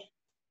I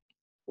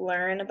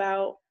learn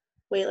about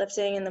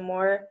weightlifting and the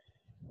more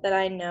that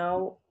I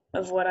know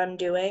of what I'm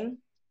doing,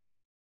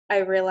 I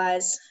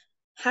realize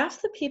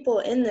half the people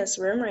in this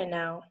room right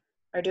now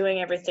are doing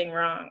everything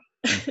wrong.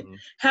 Mm-hmm.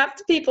 Half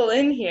the people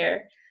in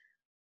here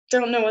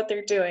don't know what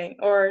they're doing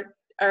or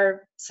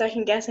are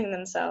second guessing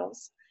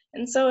themselves.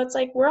 And so it's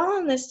like we're all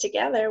in this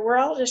together. We're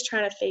all just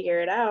trying to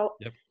figure it out.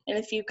 Yep. And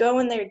if you go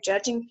in there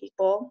judging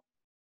people,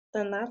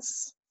 then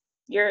that's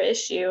your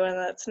issue, and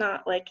that's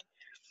not like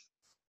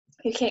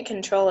you can't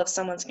control if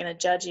someone's going to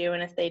judge you,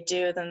 and if they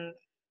do, then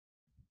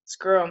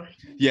screw them.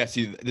 Yeah,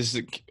 see,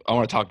 I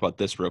want to talk about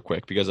this real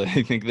quick because I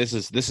think this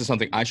is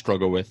something I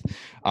struggle with.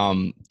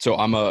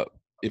 So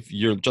if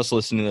you're just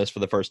listening to this for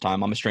the first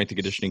time, I'm a strength and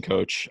conditioning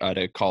coach at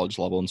a college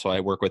level, and so I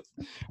work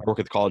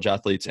with college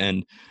athletes.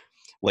 And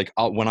like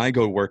when I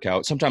go work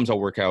out, sometimes I'll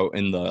work out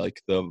in the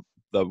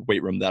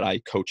weight room that I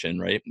coach in,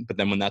 right? But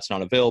then when that's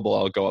not available,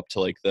 I'll go up to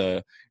like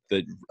the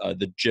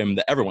gym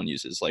that everyone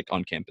uses, like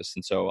on campus,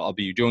 and so I'll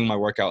be doing my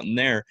workout in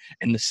there.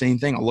 And the same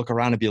thing, I'll look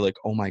around and be like,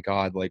 oh my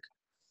god, like.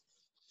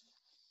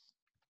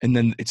 And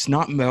then it's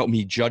not about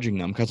me judging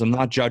them because I'm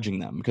not judging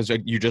them because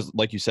you just,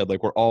 like you said,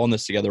 like we're all in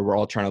this together. We're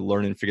all trying to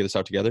learn and figure this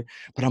out together.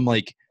 But I'm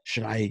like,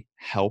 should I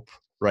help?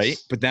 Right.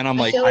 But then I'm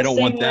I like, feel I the don't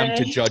same want them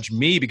to way. judge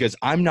me because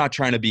I'm not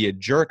trying to be a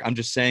jerk. I'm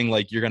just saying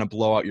like, you're going to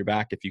blow out your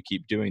back if you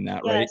keep doing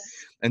that. Right.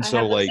 Yes, And I so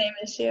have the like, same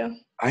issue.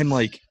 I'm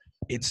like,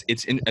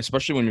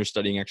 especially when you're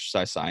studying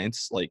exercise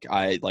science, like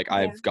Yeah.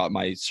 I've got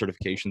my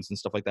certifications and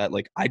stuff like that.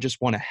 Like, I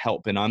just want to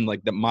help. And I'm like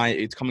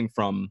it's coming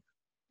from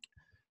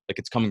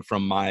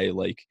my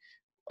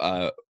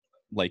uh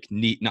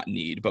not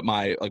need, but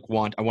my I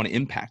want to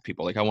impact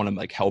people. Like I want to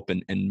like help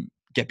and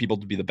get people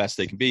to be the best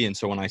they can be. And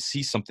so when I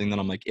see something, then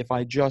I'm like, if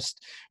I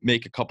just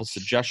make a couple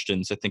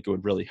suggestions, I think it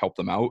would really help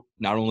them out,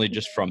 not only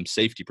just from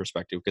safety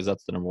perspective, because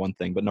that's the number one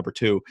thing, but number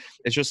two,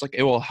 it's just like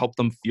it will help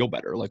them feel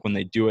better. Like when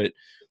they do it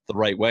the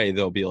right way,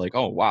 they'll be like,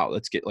 oh wow,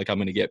 I'm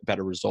going to get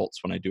better results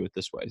when I do it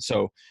this way.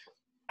 So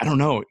I don't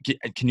know,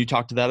 can you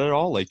talk to that at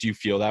all? Like, do you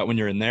feel that when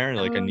you're in there,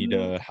 like I need Um,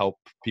 to help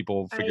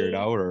people figure it I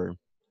out, or what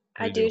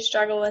do I you do? do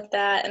struggle with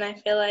that, and I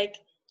feel like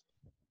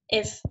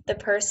if the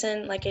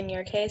person, like in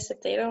your case, if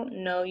they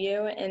don't know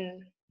you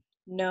and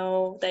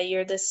know that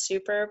you're this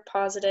super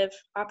positive,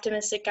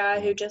 optimistic guy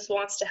who Mm. just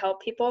wants to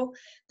help people,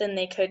 then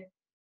they could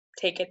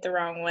take it the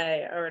wrong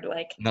way. Or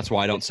like And that's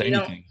why I don't if say they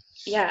don't anything.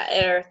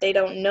 yeah, or if they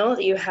don't know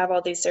that you have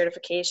all these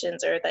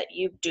certifications or that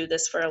you do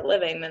this for a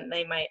living, then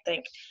they might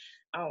think,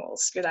 oh, well,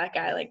 screw that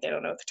guy, like they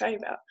don't know what they're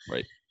talking about.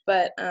 Right.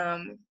 But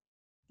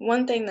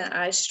one thing that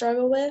I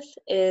struggle with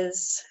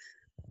is,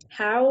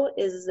 how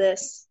is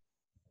this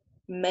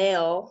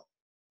male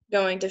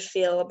going to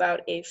feel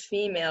about a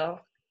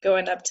female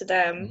going up to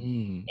them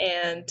Mm.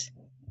 and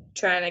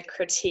trying to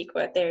critique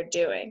what they're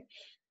doing?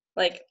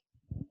 Like,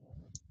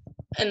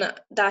 and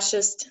that's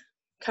just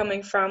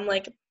coming from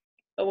like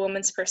a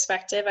woman's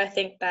perspective. I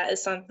think that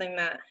is something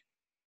that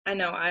I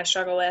know I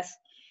struggle with.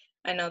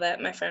 I know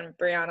that my friend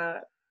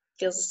Brianna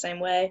feels the same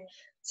way.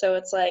 So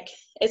it's like,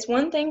 it's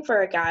one thing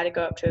for a guy to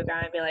go up to a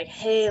guy and be like,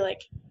 hey,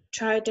 like,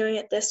 try doing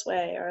it this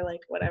way or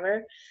like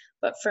whatever.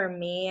 But for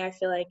me, I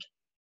feel like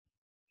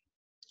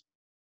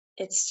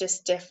it's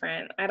just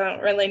different. I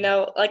don't really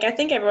know. Like, I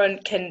think everyone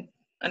can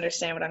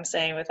understand what I'm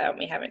saying without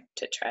me having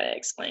to try to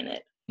explain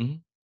it. Mm-hmm.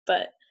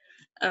 But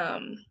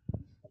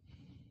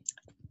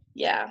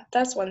yeah,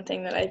 that's one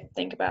thing that I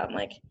think about. I'm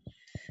like,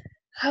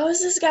 how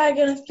is this guy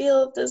gonna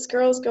feel if this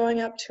girl's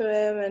going up to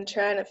him and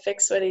trying to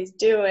fix what he's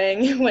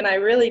doing when I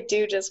really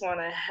do just want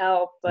to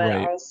help, but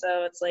Right.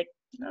 also it's like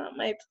not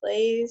my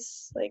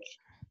place. Like,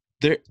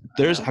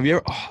 There's have you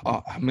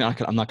ever I'm not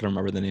gonna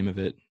remember the name of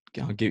it.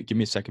 Give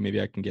me a second, maybe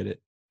I can get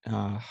it. Do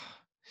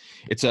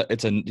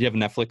you have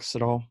Netflix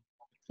at all?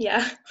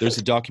 yeah. There's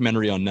a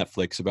documentary on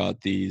Netflix about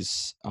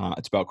these.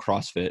 It's about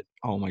CrossFit.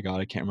 Oh my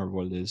god, I can't remember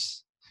what it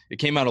is. It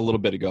came out a little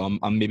bit ago.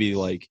 I'm maybe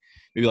like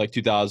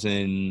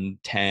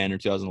 2010 or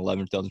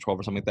 2011, 2012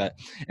 or something like that.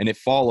 And it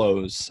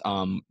follows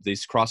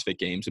these CrossFit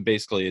games. And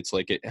basically, it's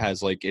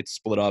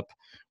split up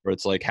where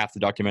it's like half the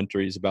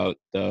documentary is about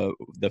the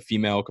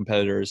female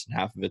competitors and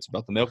half of it's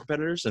about the male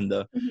competitors. And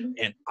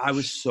I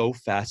was so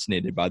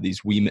fascinated by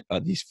these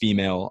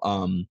female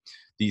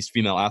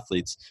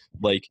athletes.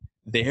 Like,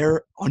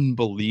 they're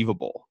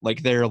unbelievable.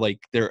 Like they're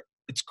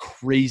it's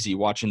crazy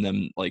watching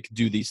them like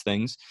do these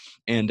things.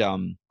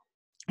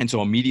 And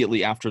so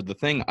immediately after the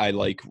thing, I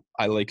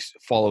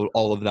followed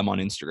all of them on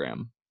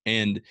Instagram,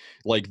 and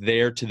like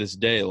there to this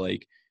day,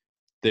 like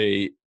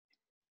they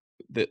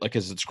like,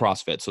 cause it's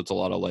CrossFit. So it's a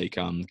lot of like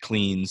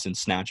cleans and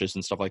snatches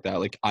and stuff like that.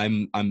 Like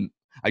I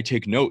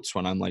take notes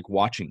when I'm like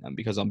watching them,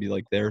 because I'll be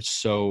like, they're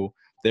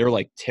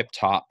like tip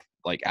top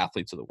like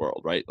athletes of the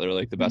world, right? They're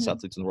like the best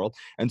athletes in the world.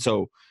 And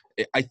so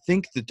I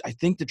think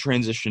the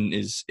transition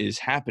is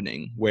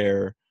happening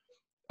where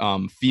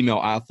female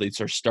athletes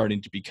are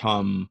starting to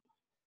become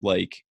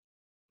like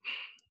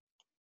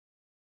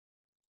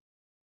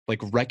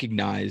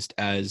recognized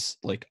as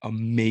like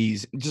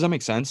amazing. Does that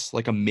make sense?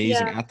 Like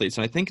amazing Yeah. athletes.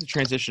 And I think the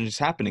transition is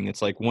happening.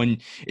 It's like when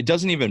it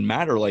doesn't even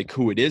matter like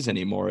who it is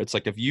anymore. It's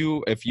like if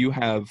you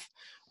have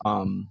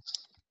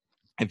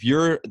if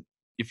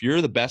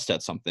you're the best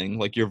at something,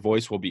 like your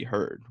voice will be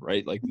heard,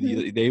 right? Like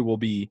they will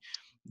be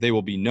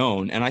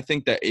known. And I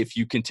think that if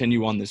you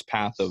continue on this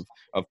path of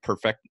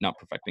not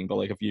perfecting, but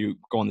like if you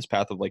go on this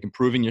path of like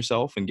improving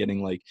yourself and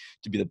getting like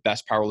to be the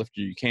best powerlifter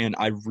you can,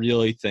 I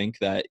really think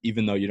that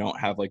even though you don't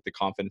have like the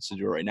confidence to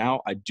do it right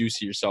now, I do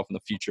see yourself in the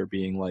future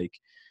being like,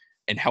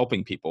 and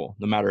helping people,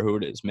 no matter who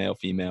it is, male,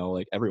 female,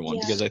 like everyone,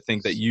 because I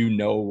think that you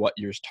know what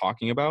you're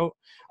talking about.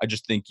 I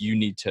just think you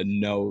need to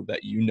know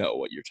that you know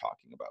what you're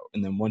talking about.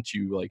 And then once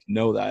you like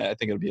know that, I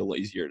think it'll be a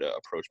little easier to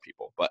approach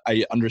people. But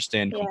I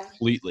understand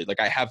completely. Like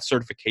I have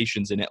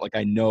certifications in it. Like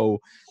I know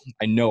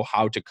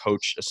how to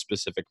coach a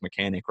specific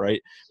mechanic,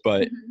 right?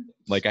 But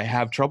like I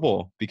have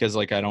trouble because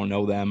like I don't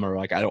know them, or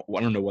like I don't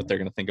know what they're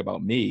going to think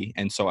about me.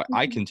 And so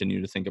I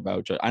continue to think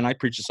about, and I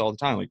preach this all the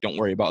time, like don't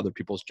worry about other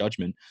people's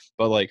judgment.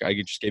 But like I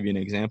could just give you an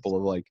example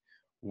of like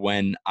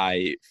when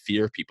I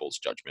fear people's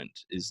judgment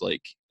is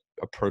like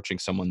approaching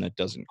someone that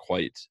doesn't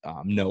quite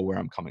know where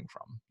I'm coming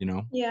from, you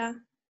know? Yeah.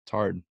 It's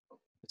hard.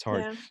 It's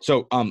hard. Yeah.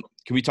 So can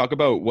we talk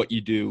about what you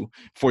do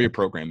for your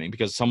programming?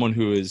 Because someone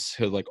who's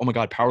like, oh my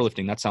God,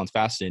 powerlifting, that sounds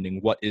fascinating.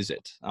 What is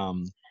it?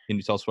 Can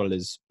you tell us what it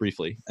is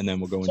briefly? And then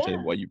we'll go into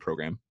what you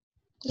program.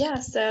 Yeah.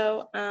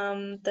 So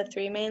the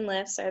three main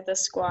lifts are the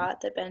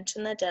squat, the bench,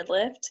 and the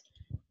deadlift.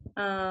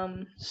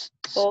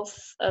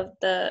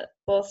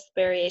 Both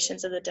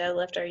variations of the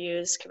deadlift are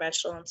used,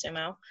 conventional and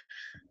sumo.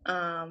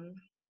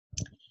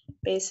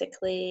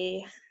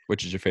 Basically,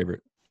 which is your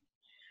favorite?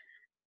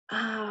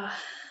 I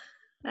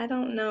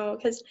don't know,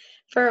 because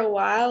for a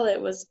while it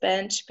was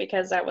bench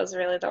because that was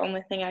really the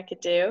only thing I could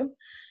do.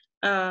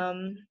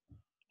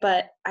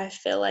 But I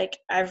feel like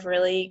I've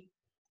really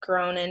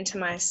grown into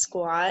my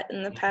squat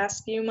in the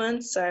past few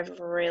months, so I've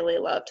really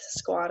loved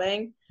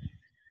squatting.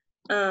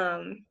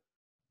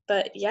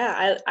 But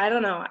yeah, I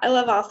don't know. I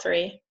love all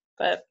three,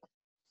 but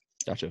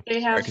gotcha.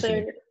 They have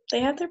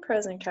their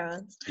pros and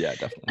cons. Yeah,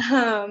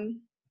 definitely.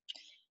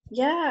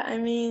 Yeah, I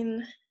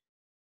mean,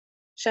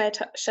 should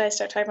I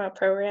start talking about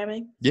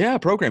programming? Yeah,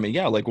 programming.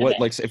 Yeah, like what?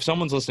 Okay. Like if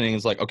someone's listening,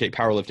 is like, okay,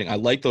 powerlifting. I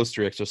like those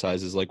three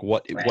exercises. Like,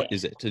 what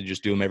is it? To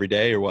just do them every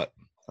day, or what?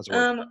 How's it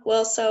work?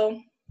 Well, so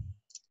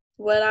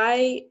what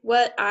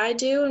I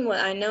do and what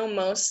I know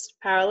most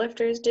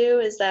powerlifters do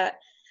is that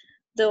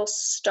they'll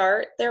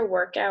start their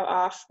workout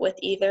off with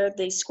either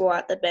the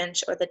squat, the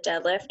bench, or the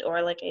deadlift,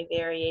 or like a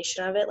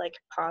variation of it, like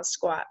pause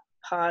squat,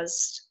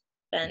 pause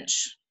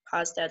bench,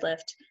 pause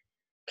deadlift,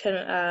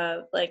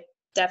 like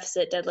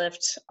deficit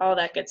deadlift, all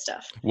that good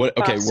stuff. What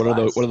Box are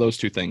those squats.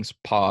 two things?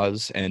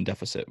 Pause and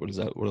deficit. What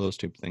do those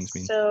two things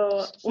mean?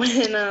 So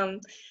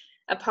when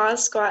a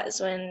pause squat is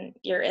when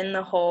you're in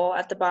the hole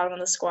at the bottom of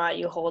the squat,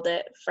 you hold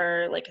it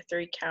for like a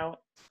 3 count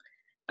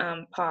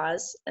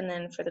pause, and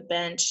then for the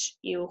bench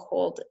you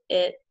hold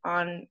it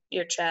on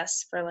your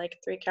chest for like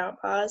a 3 count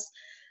pause,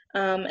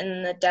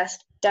 and the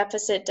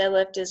deficit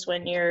deadlift is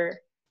when you're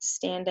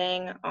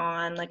standing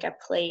on like a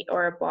plate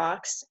or a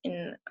box,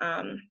 and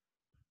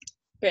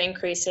you're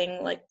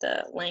increasing like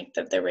the length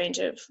of the range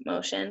of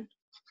motion.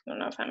 I don't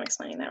know if I'm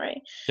explaining that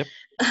right. Yep.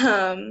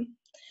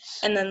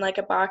 And then like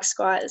a box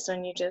squat is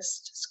when you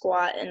just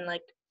squat and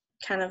like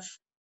kind of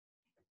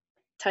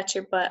touch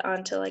your butt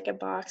onto like a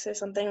box or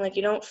something. Like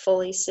you don't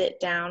fully sit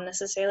down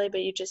necessarily,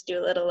 but you just do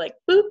a little like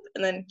boop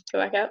and then go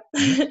back up.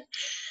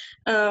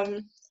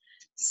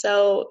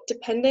 So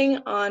depending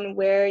on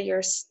where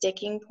your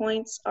sticking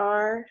points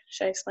are,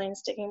 should I explain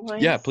sticking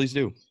points? Yeah, please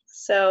do.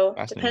 So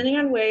depending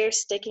on where your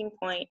sticking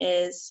point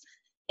is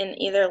in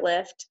either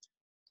lift,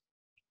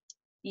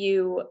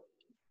 you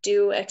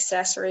do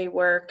accessory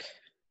work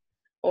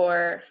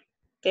or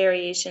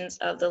variations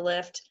of the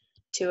lift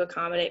to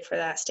accommodate for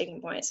that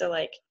sticking point. So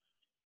like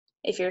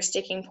if your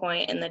sticking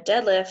point in the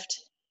deadlift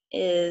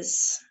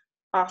is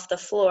off the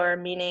floor,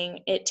 meaning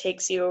it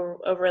takes you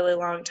a really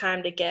long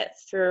time to get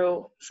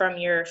through from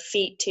your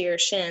feet to your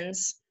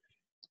shins,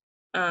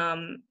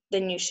 then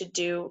you should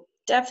do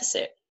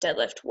deficit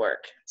deadlift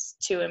work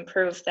to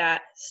improve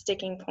that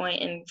sticking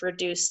point and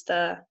reduce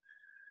the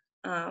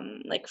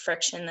like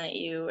friction that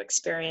you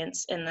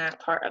experience in that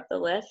part of the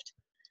lift.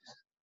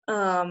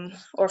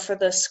 Or for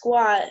the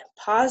squat,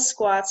 pause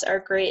squats are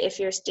great if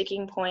your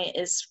sticking point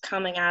is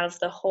coming out of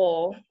the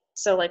hole.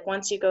 So like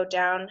once you go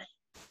down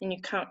and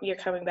you're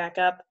coming back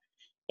up,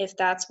 if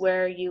that's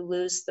where you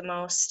lose the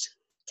most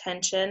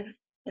tension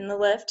in the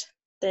lift,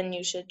 then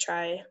you should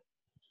try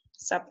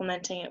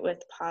supplementing it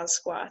with pause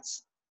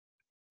squats.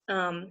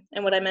 And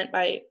what I meant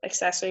by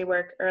accessory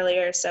work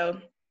earlier, so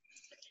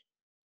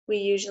we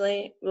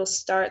usually will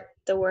start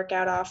the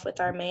workout off with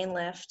our main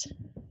lift,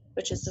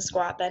 which is the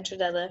squat, bench, or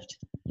deadlift,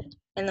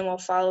 and then we'll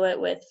follow it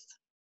with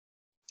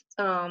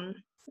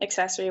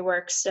accessory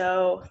work.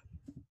 So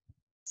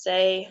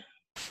say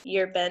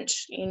your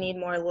bench, you need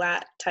more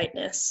lat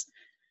tightness.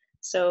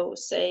 So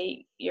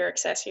say your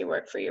accessory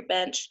work for your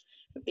bench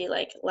would be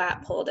like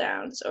lat pull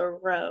downs or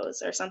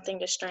rows or something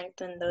to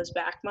strengthen those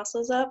back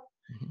muscles up.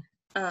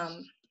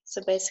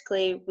 So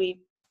basically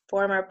we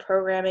form our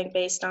programming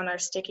based on our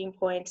sticking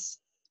points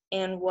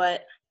and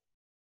what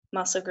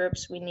muscle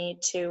groups we need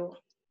to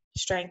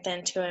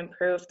strengthen to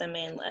improve the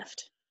main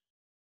lift.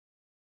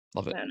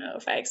 Love it. I don't know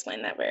if I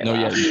explained that very well.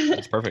 No, yeah,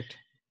 that's perfect.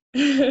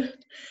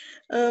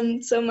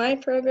 So my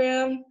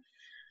program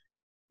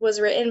was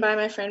written by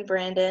my friend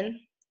Brandon.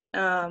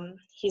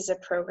 He's a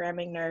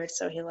programming nerd,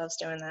 so he loves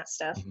doing that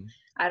stuff. Mm-hmm.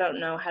 I don't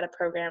know how to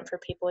program for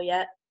people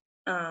yet,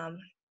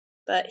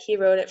 but he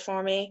wrote it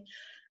for me.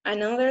 I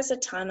know there's a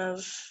ton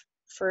of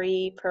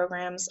free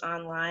programs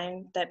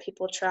online that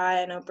people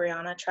try. I know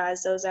Brianna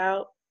tries those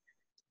out.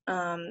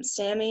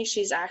 Sammy,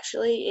 she's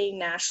actually a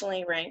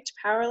nationally ranked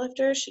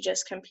powerlifter. She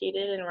just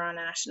competed in Raw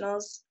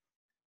Nationals.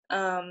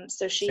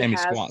 So she Sammy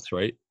has Squats,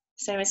 right?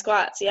 Sammy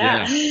Squats,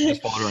 yeah. I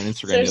just followed her on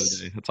Instagram the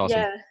other day. That's awesome.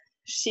 Yeah,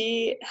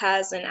 she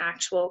has an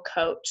actual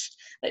coach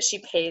that she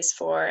pays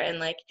for and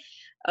like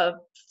a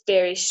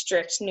very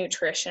strict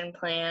nutrition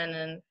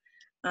plan,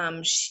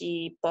 and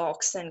she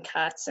bulks and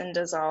cuts and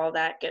does all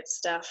that good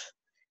stuff.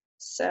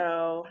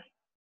 So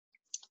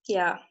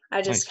yeah,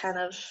 I just kind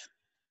of.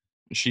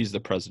 She's the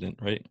president,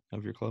 right,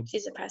 of your club?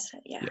 She's the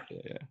president, yeah.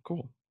 Yeah.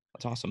 Cool.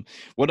 That's awesome.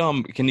 What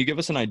can you give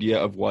us an idea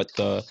of what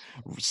the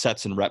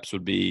sets and reps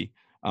would be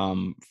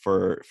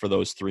for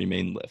those 3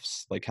 main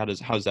lifts? Like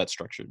how's that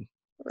structured?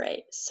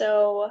 Right.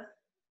 So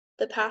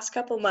the past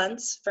couple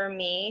months for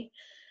me,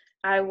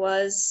 I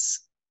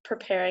was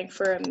preparing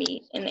for a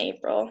meet in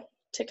April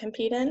to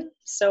compete in.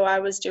 So I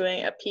was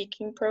doing a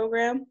peaking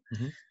program.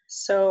 Mm-hmm.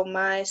 So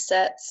my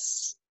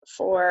sets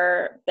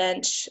for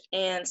bench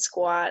and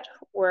squat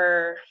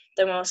were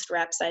the most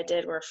reps I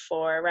did were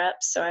 4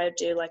 reps. So I would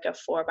do like a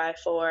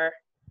 4x4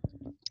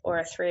 or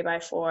a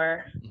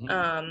 3x4.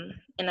 Mm-hmm.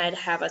 And I'd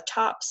have a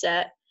top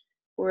set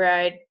where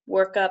I'd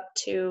work up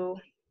to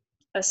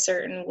a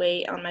certain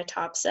weight on my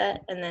top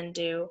set and then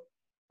do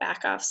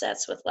back off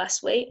sets with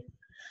less weight.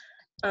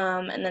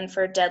 And then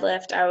for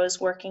deadlift, I was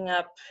working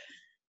up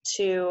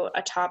to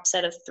a top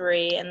set of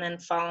 3 and then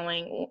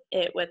following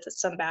it with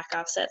some back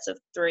off sets of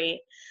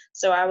 3.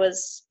 So I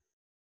was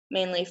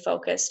mainly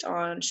focused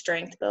on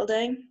strength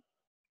building.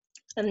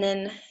 And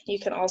then you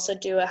can also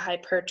do a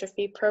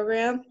hypertrophy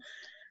program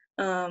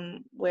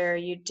where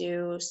you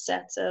do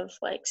sets of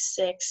like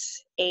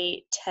 6,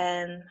 8,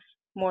 10,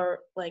 more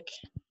like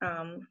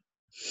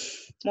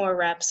more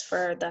reps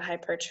for the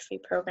hypertrophy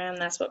program.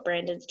 That's what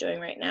Brandon's doing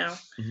right now.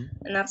 Mm-hmm.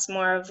 And that's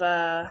more of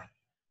a,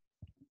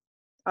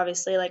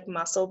 obviously, like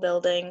muscle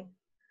building,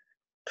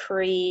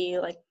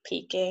 like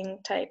peaking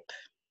type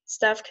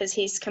stuff, because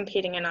he's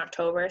competing in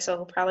October. So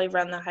he'll probably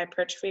run the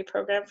hypertrophy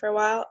program for a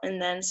while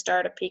and then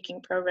start a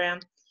peaking program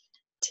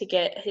to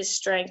get his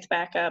strength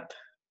back up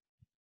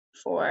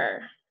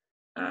for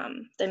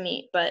the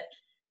meet. But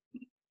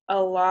a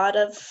lot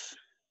of,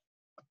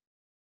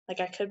 like,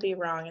 I could be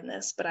wrong in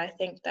this, but I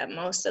think that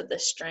most of the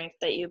strength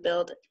that you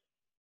build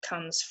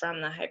comes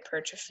from the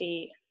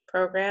hypertrophy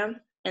program.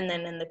 And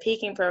then in the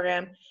peaking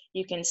program,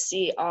 you can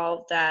see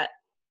all that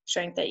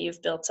strength that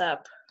you've built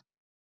up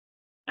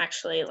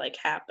actually like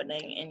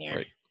happening in your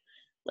Right.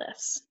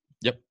 lifts.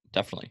 Yep,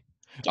 definitely.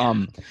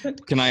 Yeah.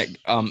 Can I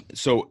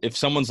so if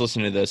someone's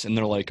listening to this and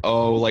they're like,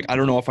 oh, like I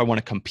don't know if I want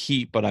to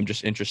compete, but I'm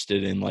just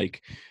interested in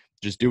like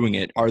just doing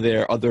it, are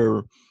there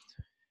other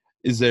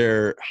is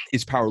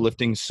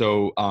powerlifting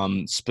so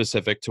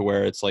specific to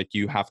where it's like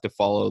you have to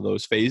follow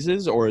those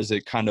phases, or is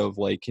it kind of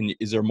like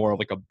is there more of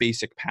like a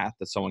basic path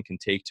that someone can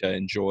take to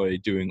enjoy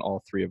doing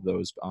all three of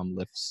those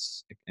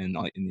lifts in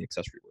the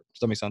accessory work?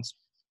 Does that make sense?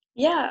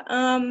 Yeah.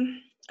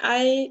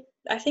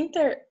 I think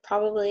there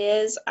probably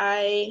is.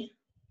 I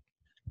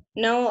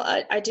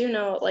do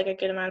know like a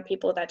good amount of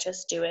people that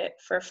just do it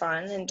for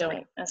fun and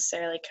don't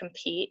necessarily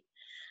compete.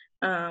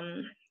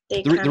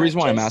 They The kind of reason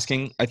why I'm just,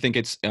 asking, I think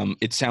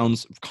it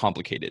sounds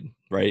complicated,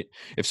 right?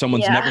 If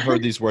someone's never yeah.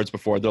 heard these words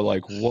before, they're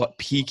like, "What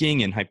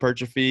peaking and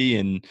hypertrophy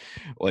and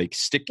like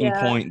sticking Yeah.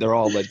 point?" They're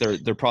all like,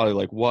 they're probably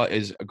like, "What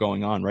is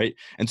going on?" Right?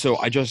 And so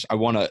I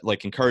want to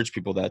like encourage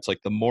people that it's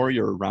like the more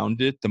you're around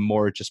it, the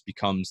more it just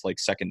becomes like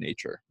second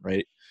nature,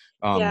 right?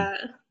 Yeah.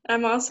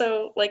 I'm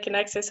also like an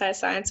exercise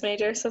science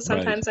major, so Right.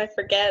 sometimes I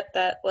forget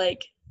that,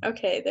 like,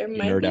 okay, there You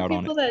might nerd be out on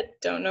it. people that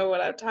don't know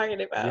what I'm talking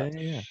Yeah, about. yeah,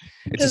 yeah.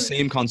 It's the Because,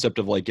 same concept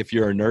of like if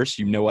you're a nurse,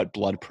 you know what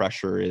blood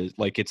pressure is.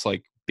 Like it's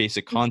like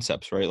basic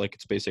concepts, right? Like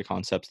it's basic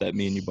concepts that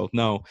me and you both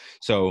know.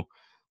 So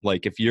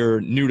like if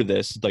you're new to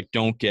this, like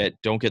don't get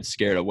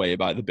scared away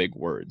by the big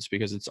words,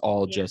 because it's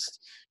all yeah, just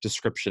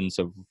descriptions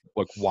of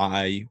like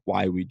why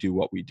we do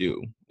what we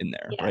do in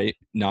there, yeah, right?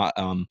 Not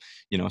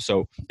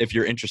so if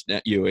you're interested,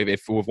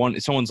 if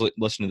someone's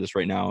listening to this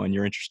right now and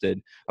you're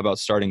interested about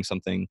starting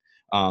something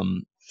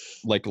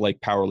like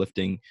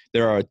powerlifting,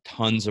 there are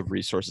tons of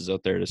resources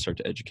out there to start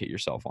to educate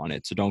yourself on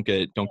it. So don't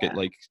get yeah,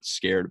 like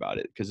scared about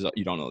it because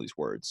you don't know these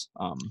words.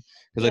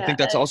 Because I yeah, think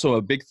that's also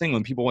a big thing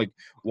when people like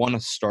want to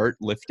start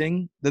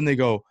lifting, then they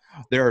go,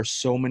 there are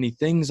so many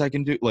things I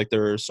can do. Like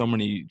there are so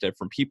many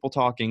different people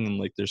talking, and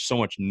like there's so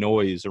much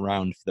noise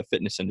around the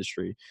fitness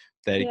industry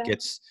that it yeah,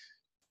 gets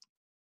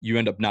you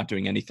end up not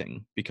doing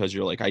anything because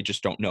you're like, I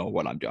just don't know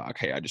what I'm doing.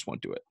 Okay, I just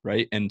won't do it,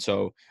 right? And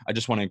so I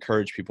just want to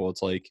encourage people.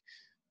 It's like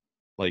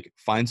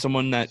find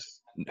someone that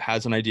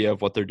has an idea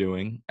of what they're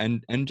doing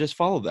and just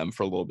follow them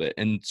for a little bit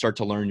and start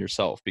to learn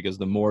yourself, because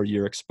the more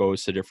you're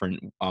exposed to different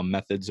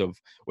methods of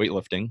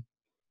weightlifting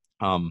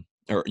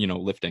or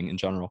lifting in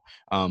general,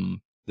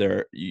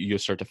 there you'll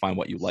start to find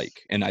what you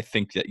like. And I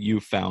think that you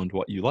found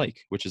what you like,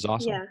 which is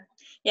awesome. yeah.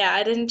 Yeah,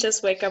 I didn't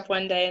just wake up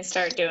one day and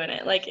start doing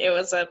it. Like, it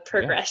was a Yeah.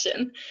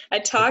 progression. I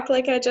Yep. talk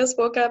like I just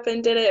woke up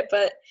and did it,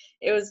 but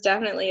it was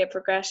definitely a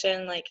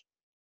progression. Like,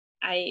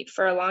 I,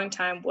 for a long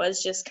time,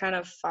 was just kind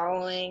of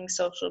following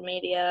social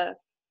media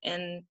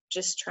and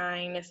just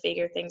trying to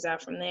figure things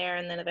out from there.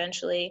 And then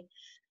eventually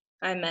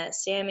I met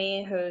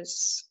Sammy,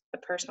 who's a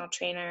personal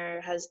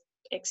trainer, has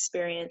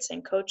experience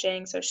in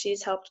coaching. So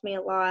she's helped me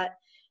a lot.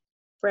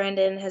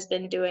 Brandon has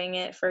been doing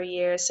it for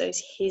years, so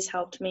he's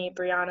helped me.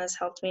 Brianna's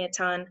helped me a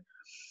ton.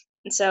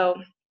 And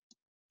so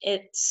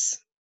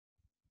it's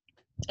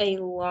a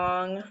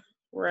long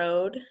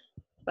road,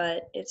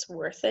 but it's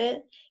worth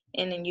it.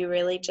 And then you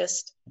really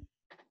just,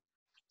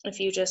 if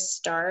you just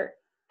start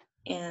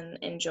and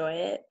enjoy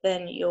it,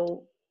 then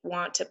you'll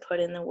want to put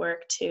in the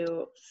work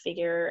to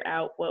figure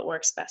out what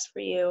works best for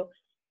you,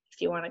 if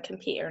you want to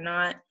compete or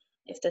not,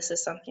 if this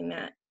is something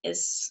that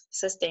is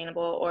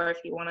sustainable, or if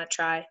you want to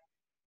try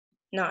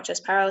not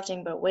just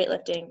powerlifting, but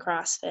weightlifting,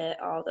 CrossFit,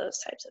 all those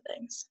types of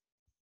things.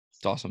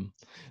 It's awesome.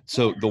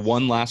 So Yeah. the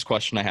one last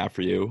question I have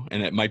for you,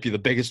 and it might be the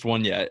biggest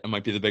one yet, it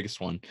might be the biggest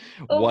one.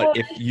 Oh What boy.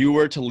 if you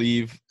were to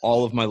leave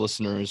all of my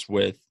listeners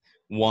with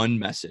one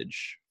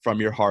message from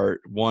your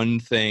heart,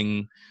 one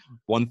thing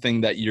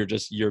that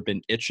you've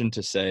been itching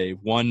to say,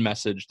 one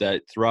message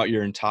that throughout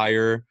your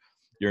entire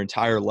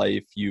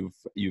life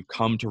you've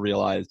come to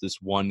realize this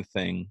one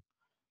thing.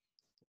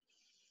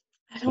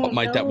 I What don't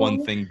might that one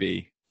know. thing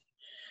be?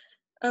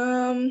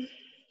 Um,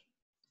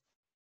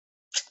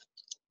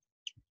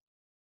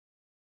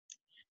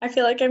 I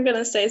feel like I'm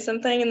gonna say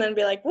something and then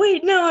be like,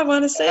 wait, no, I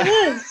want to say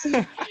this.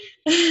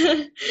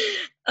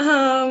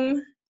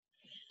 um,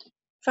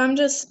 if I'm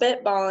just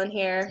spitballing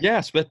here,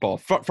 Yeah, spitball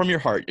from your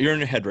heart. You're in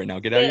your head right now.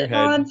 Get out of your head.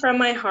 spitballing from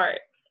my heart.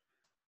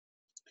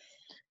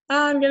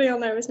 I'm getting all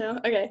nervous now.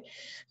 Okay.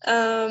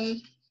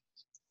 Um,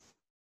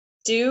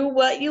 do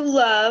what you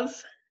love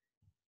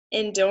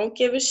and don't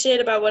give a shit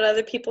about what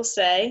other people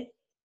say.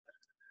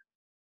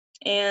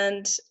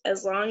 And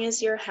as long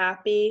as you're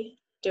happy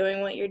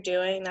doing what you're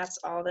doing, that's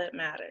all that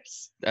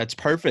matters. That's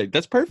perfect.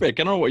 That's perfect.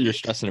 I don't know what you're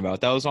stressing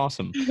about. That was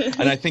awesome.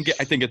 And I think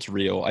it's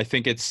real. I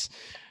think it's,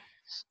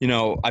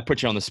 I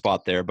put you on the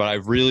spot there, but I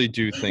really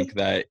do think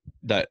that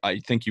I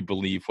think you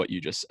believe what you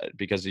just said,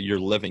 because you're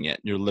living it.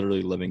 You're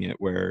literally living it,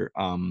 where,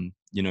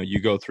 you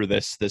go through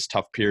this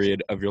tough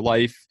period of your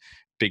life,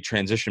 big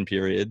transition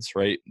periods,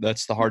 right?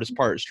 That's the hardest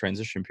part, is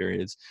transition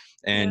periods.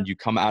 And Yeah. you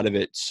come out of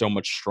it so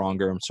much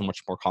stronger and so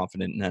much more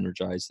confident and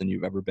energized than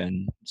you've ever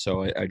been.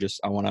 So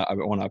I want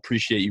to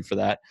appreciate you for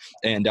that.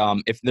 And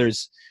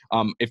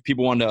if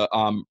people want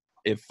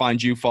to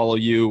find you, follow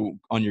you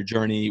on your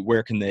journey,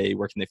 where can they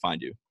find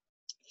you?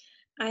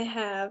 I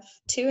have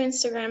 2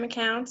 Instagram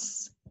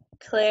accounts,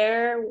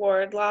 Claire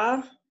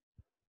Wardlaw,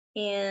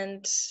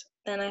 and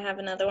then I have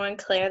another one,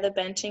 Claire the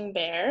Benching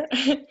Bear,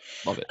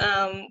 Love it.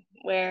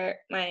 where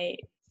my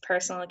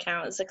personal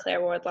account is the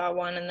Claire Wardlaw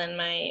one, and then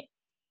my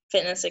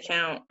fitness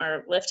account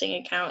or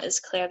lifting account is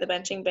Claire the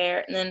Benching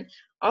Bear. And then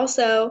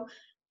also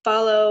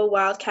follow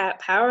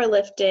Wildcat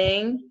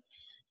Powerlifting.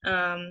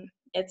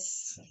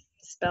 It's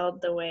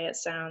spelled the way it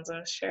sounds.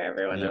 I'm sure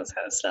everyone knows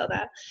how to spell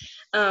that.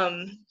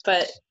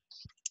 But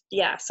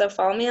yeah, so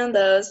follow me on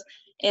those.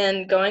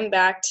 And going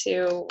back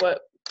to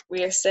what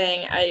we are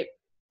saying, I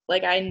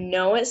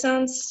know it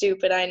sounds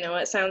stupid, I know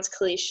it sounds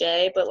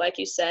cliche, but like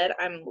you said,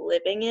 I'm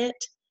living it.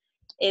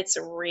 It's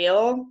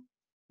real.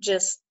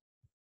 Just,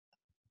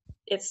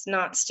 it's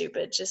not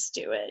stupid. Just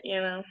do it,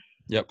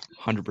 Yep,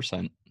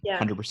 100%. Yeah.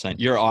 100%.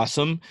 You're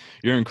awesome.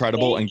 You're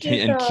incredible. Thank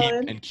and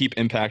you, keep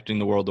impacting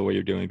the world the way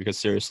you're doing, because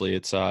seriously,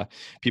 it's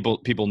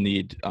people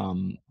need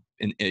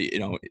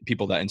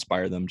people that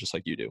inspire them just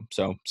like you do.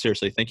 So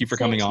seriously, thank you for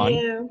coming on.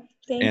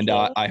 Thank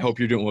you. I hope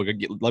you're doing well.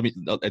 Let me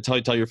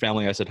tell your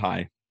family I said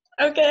hi.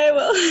 Okay,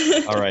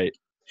 well. All right.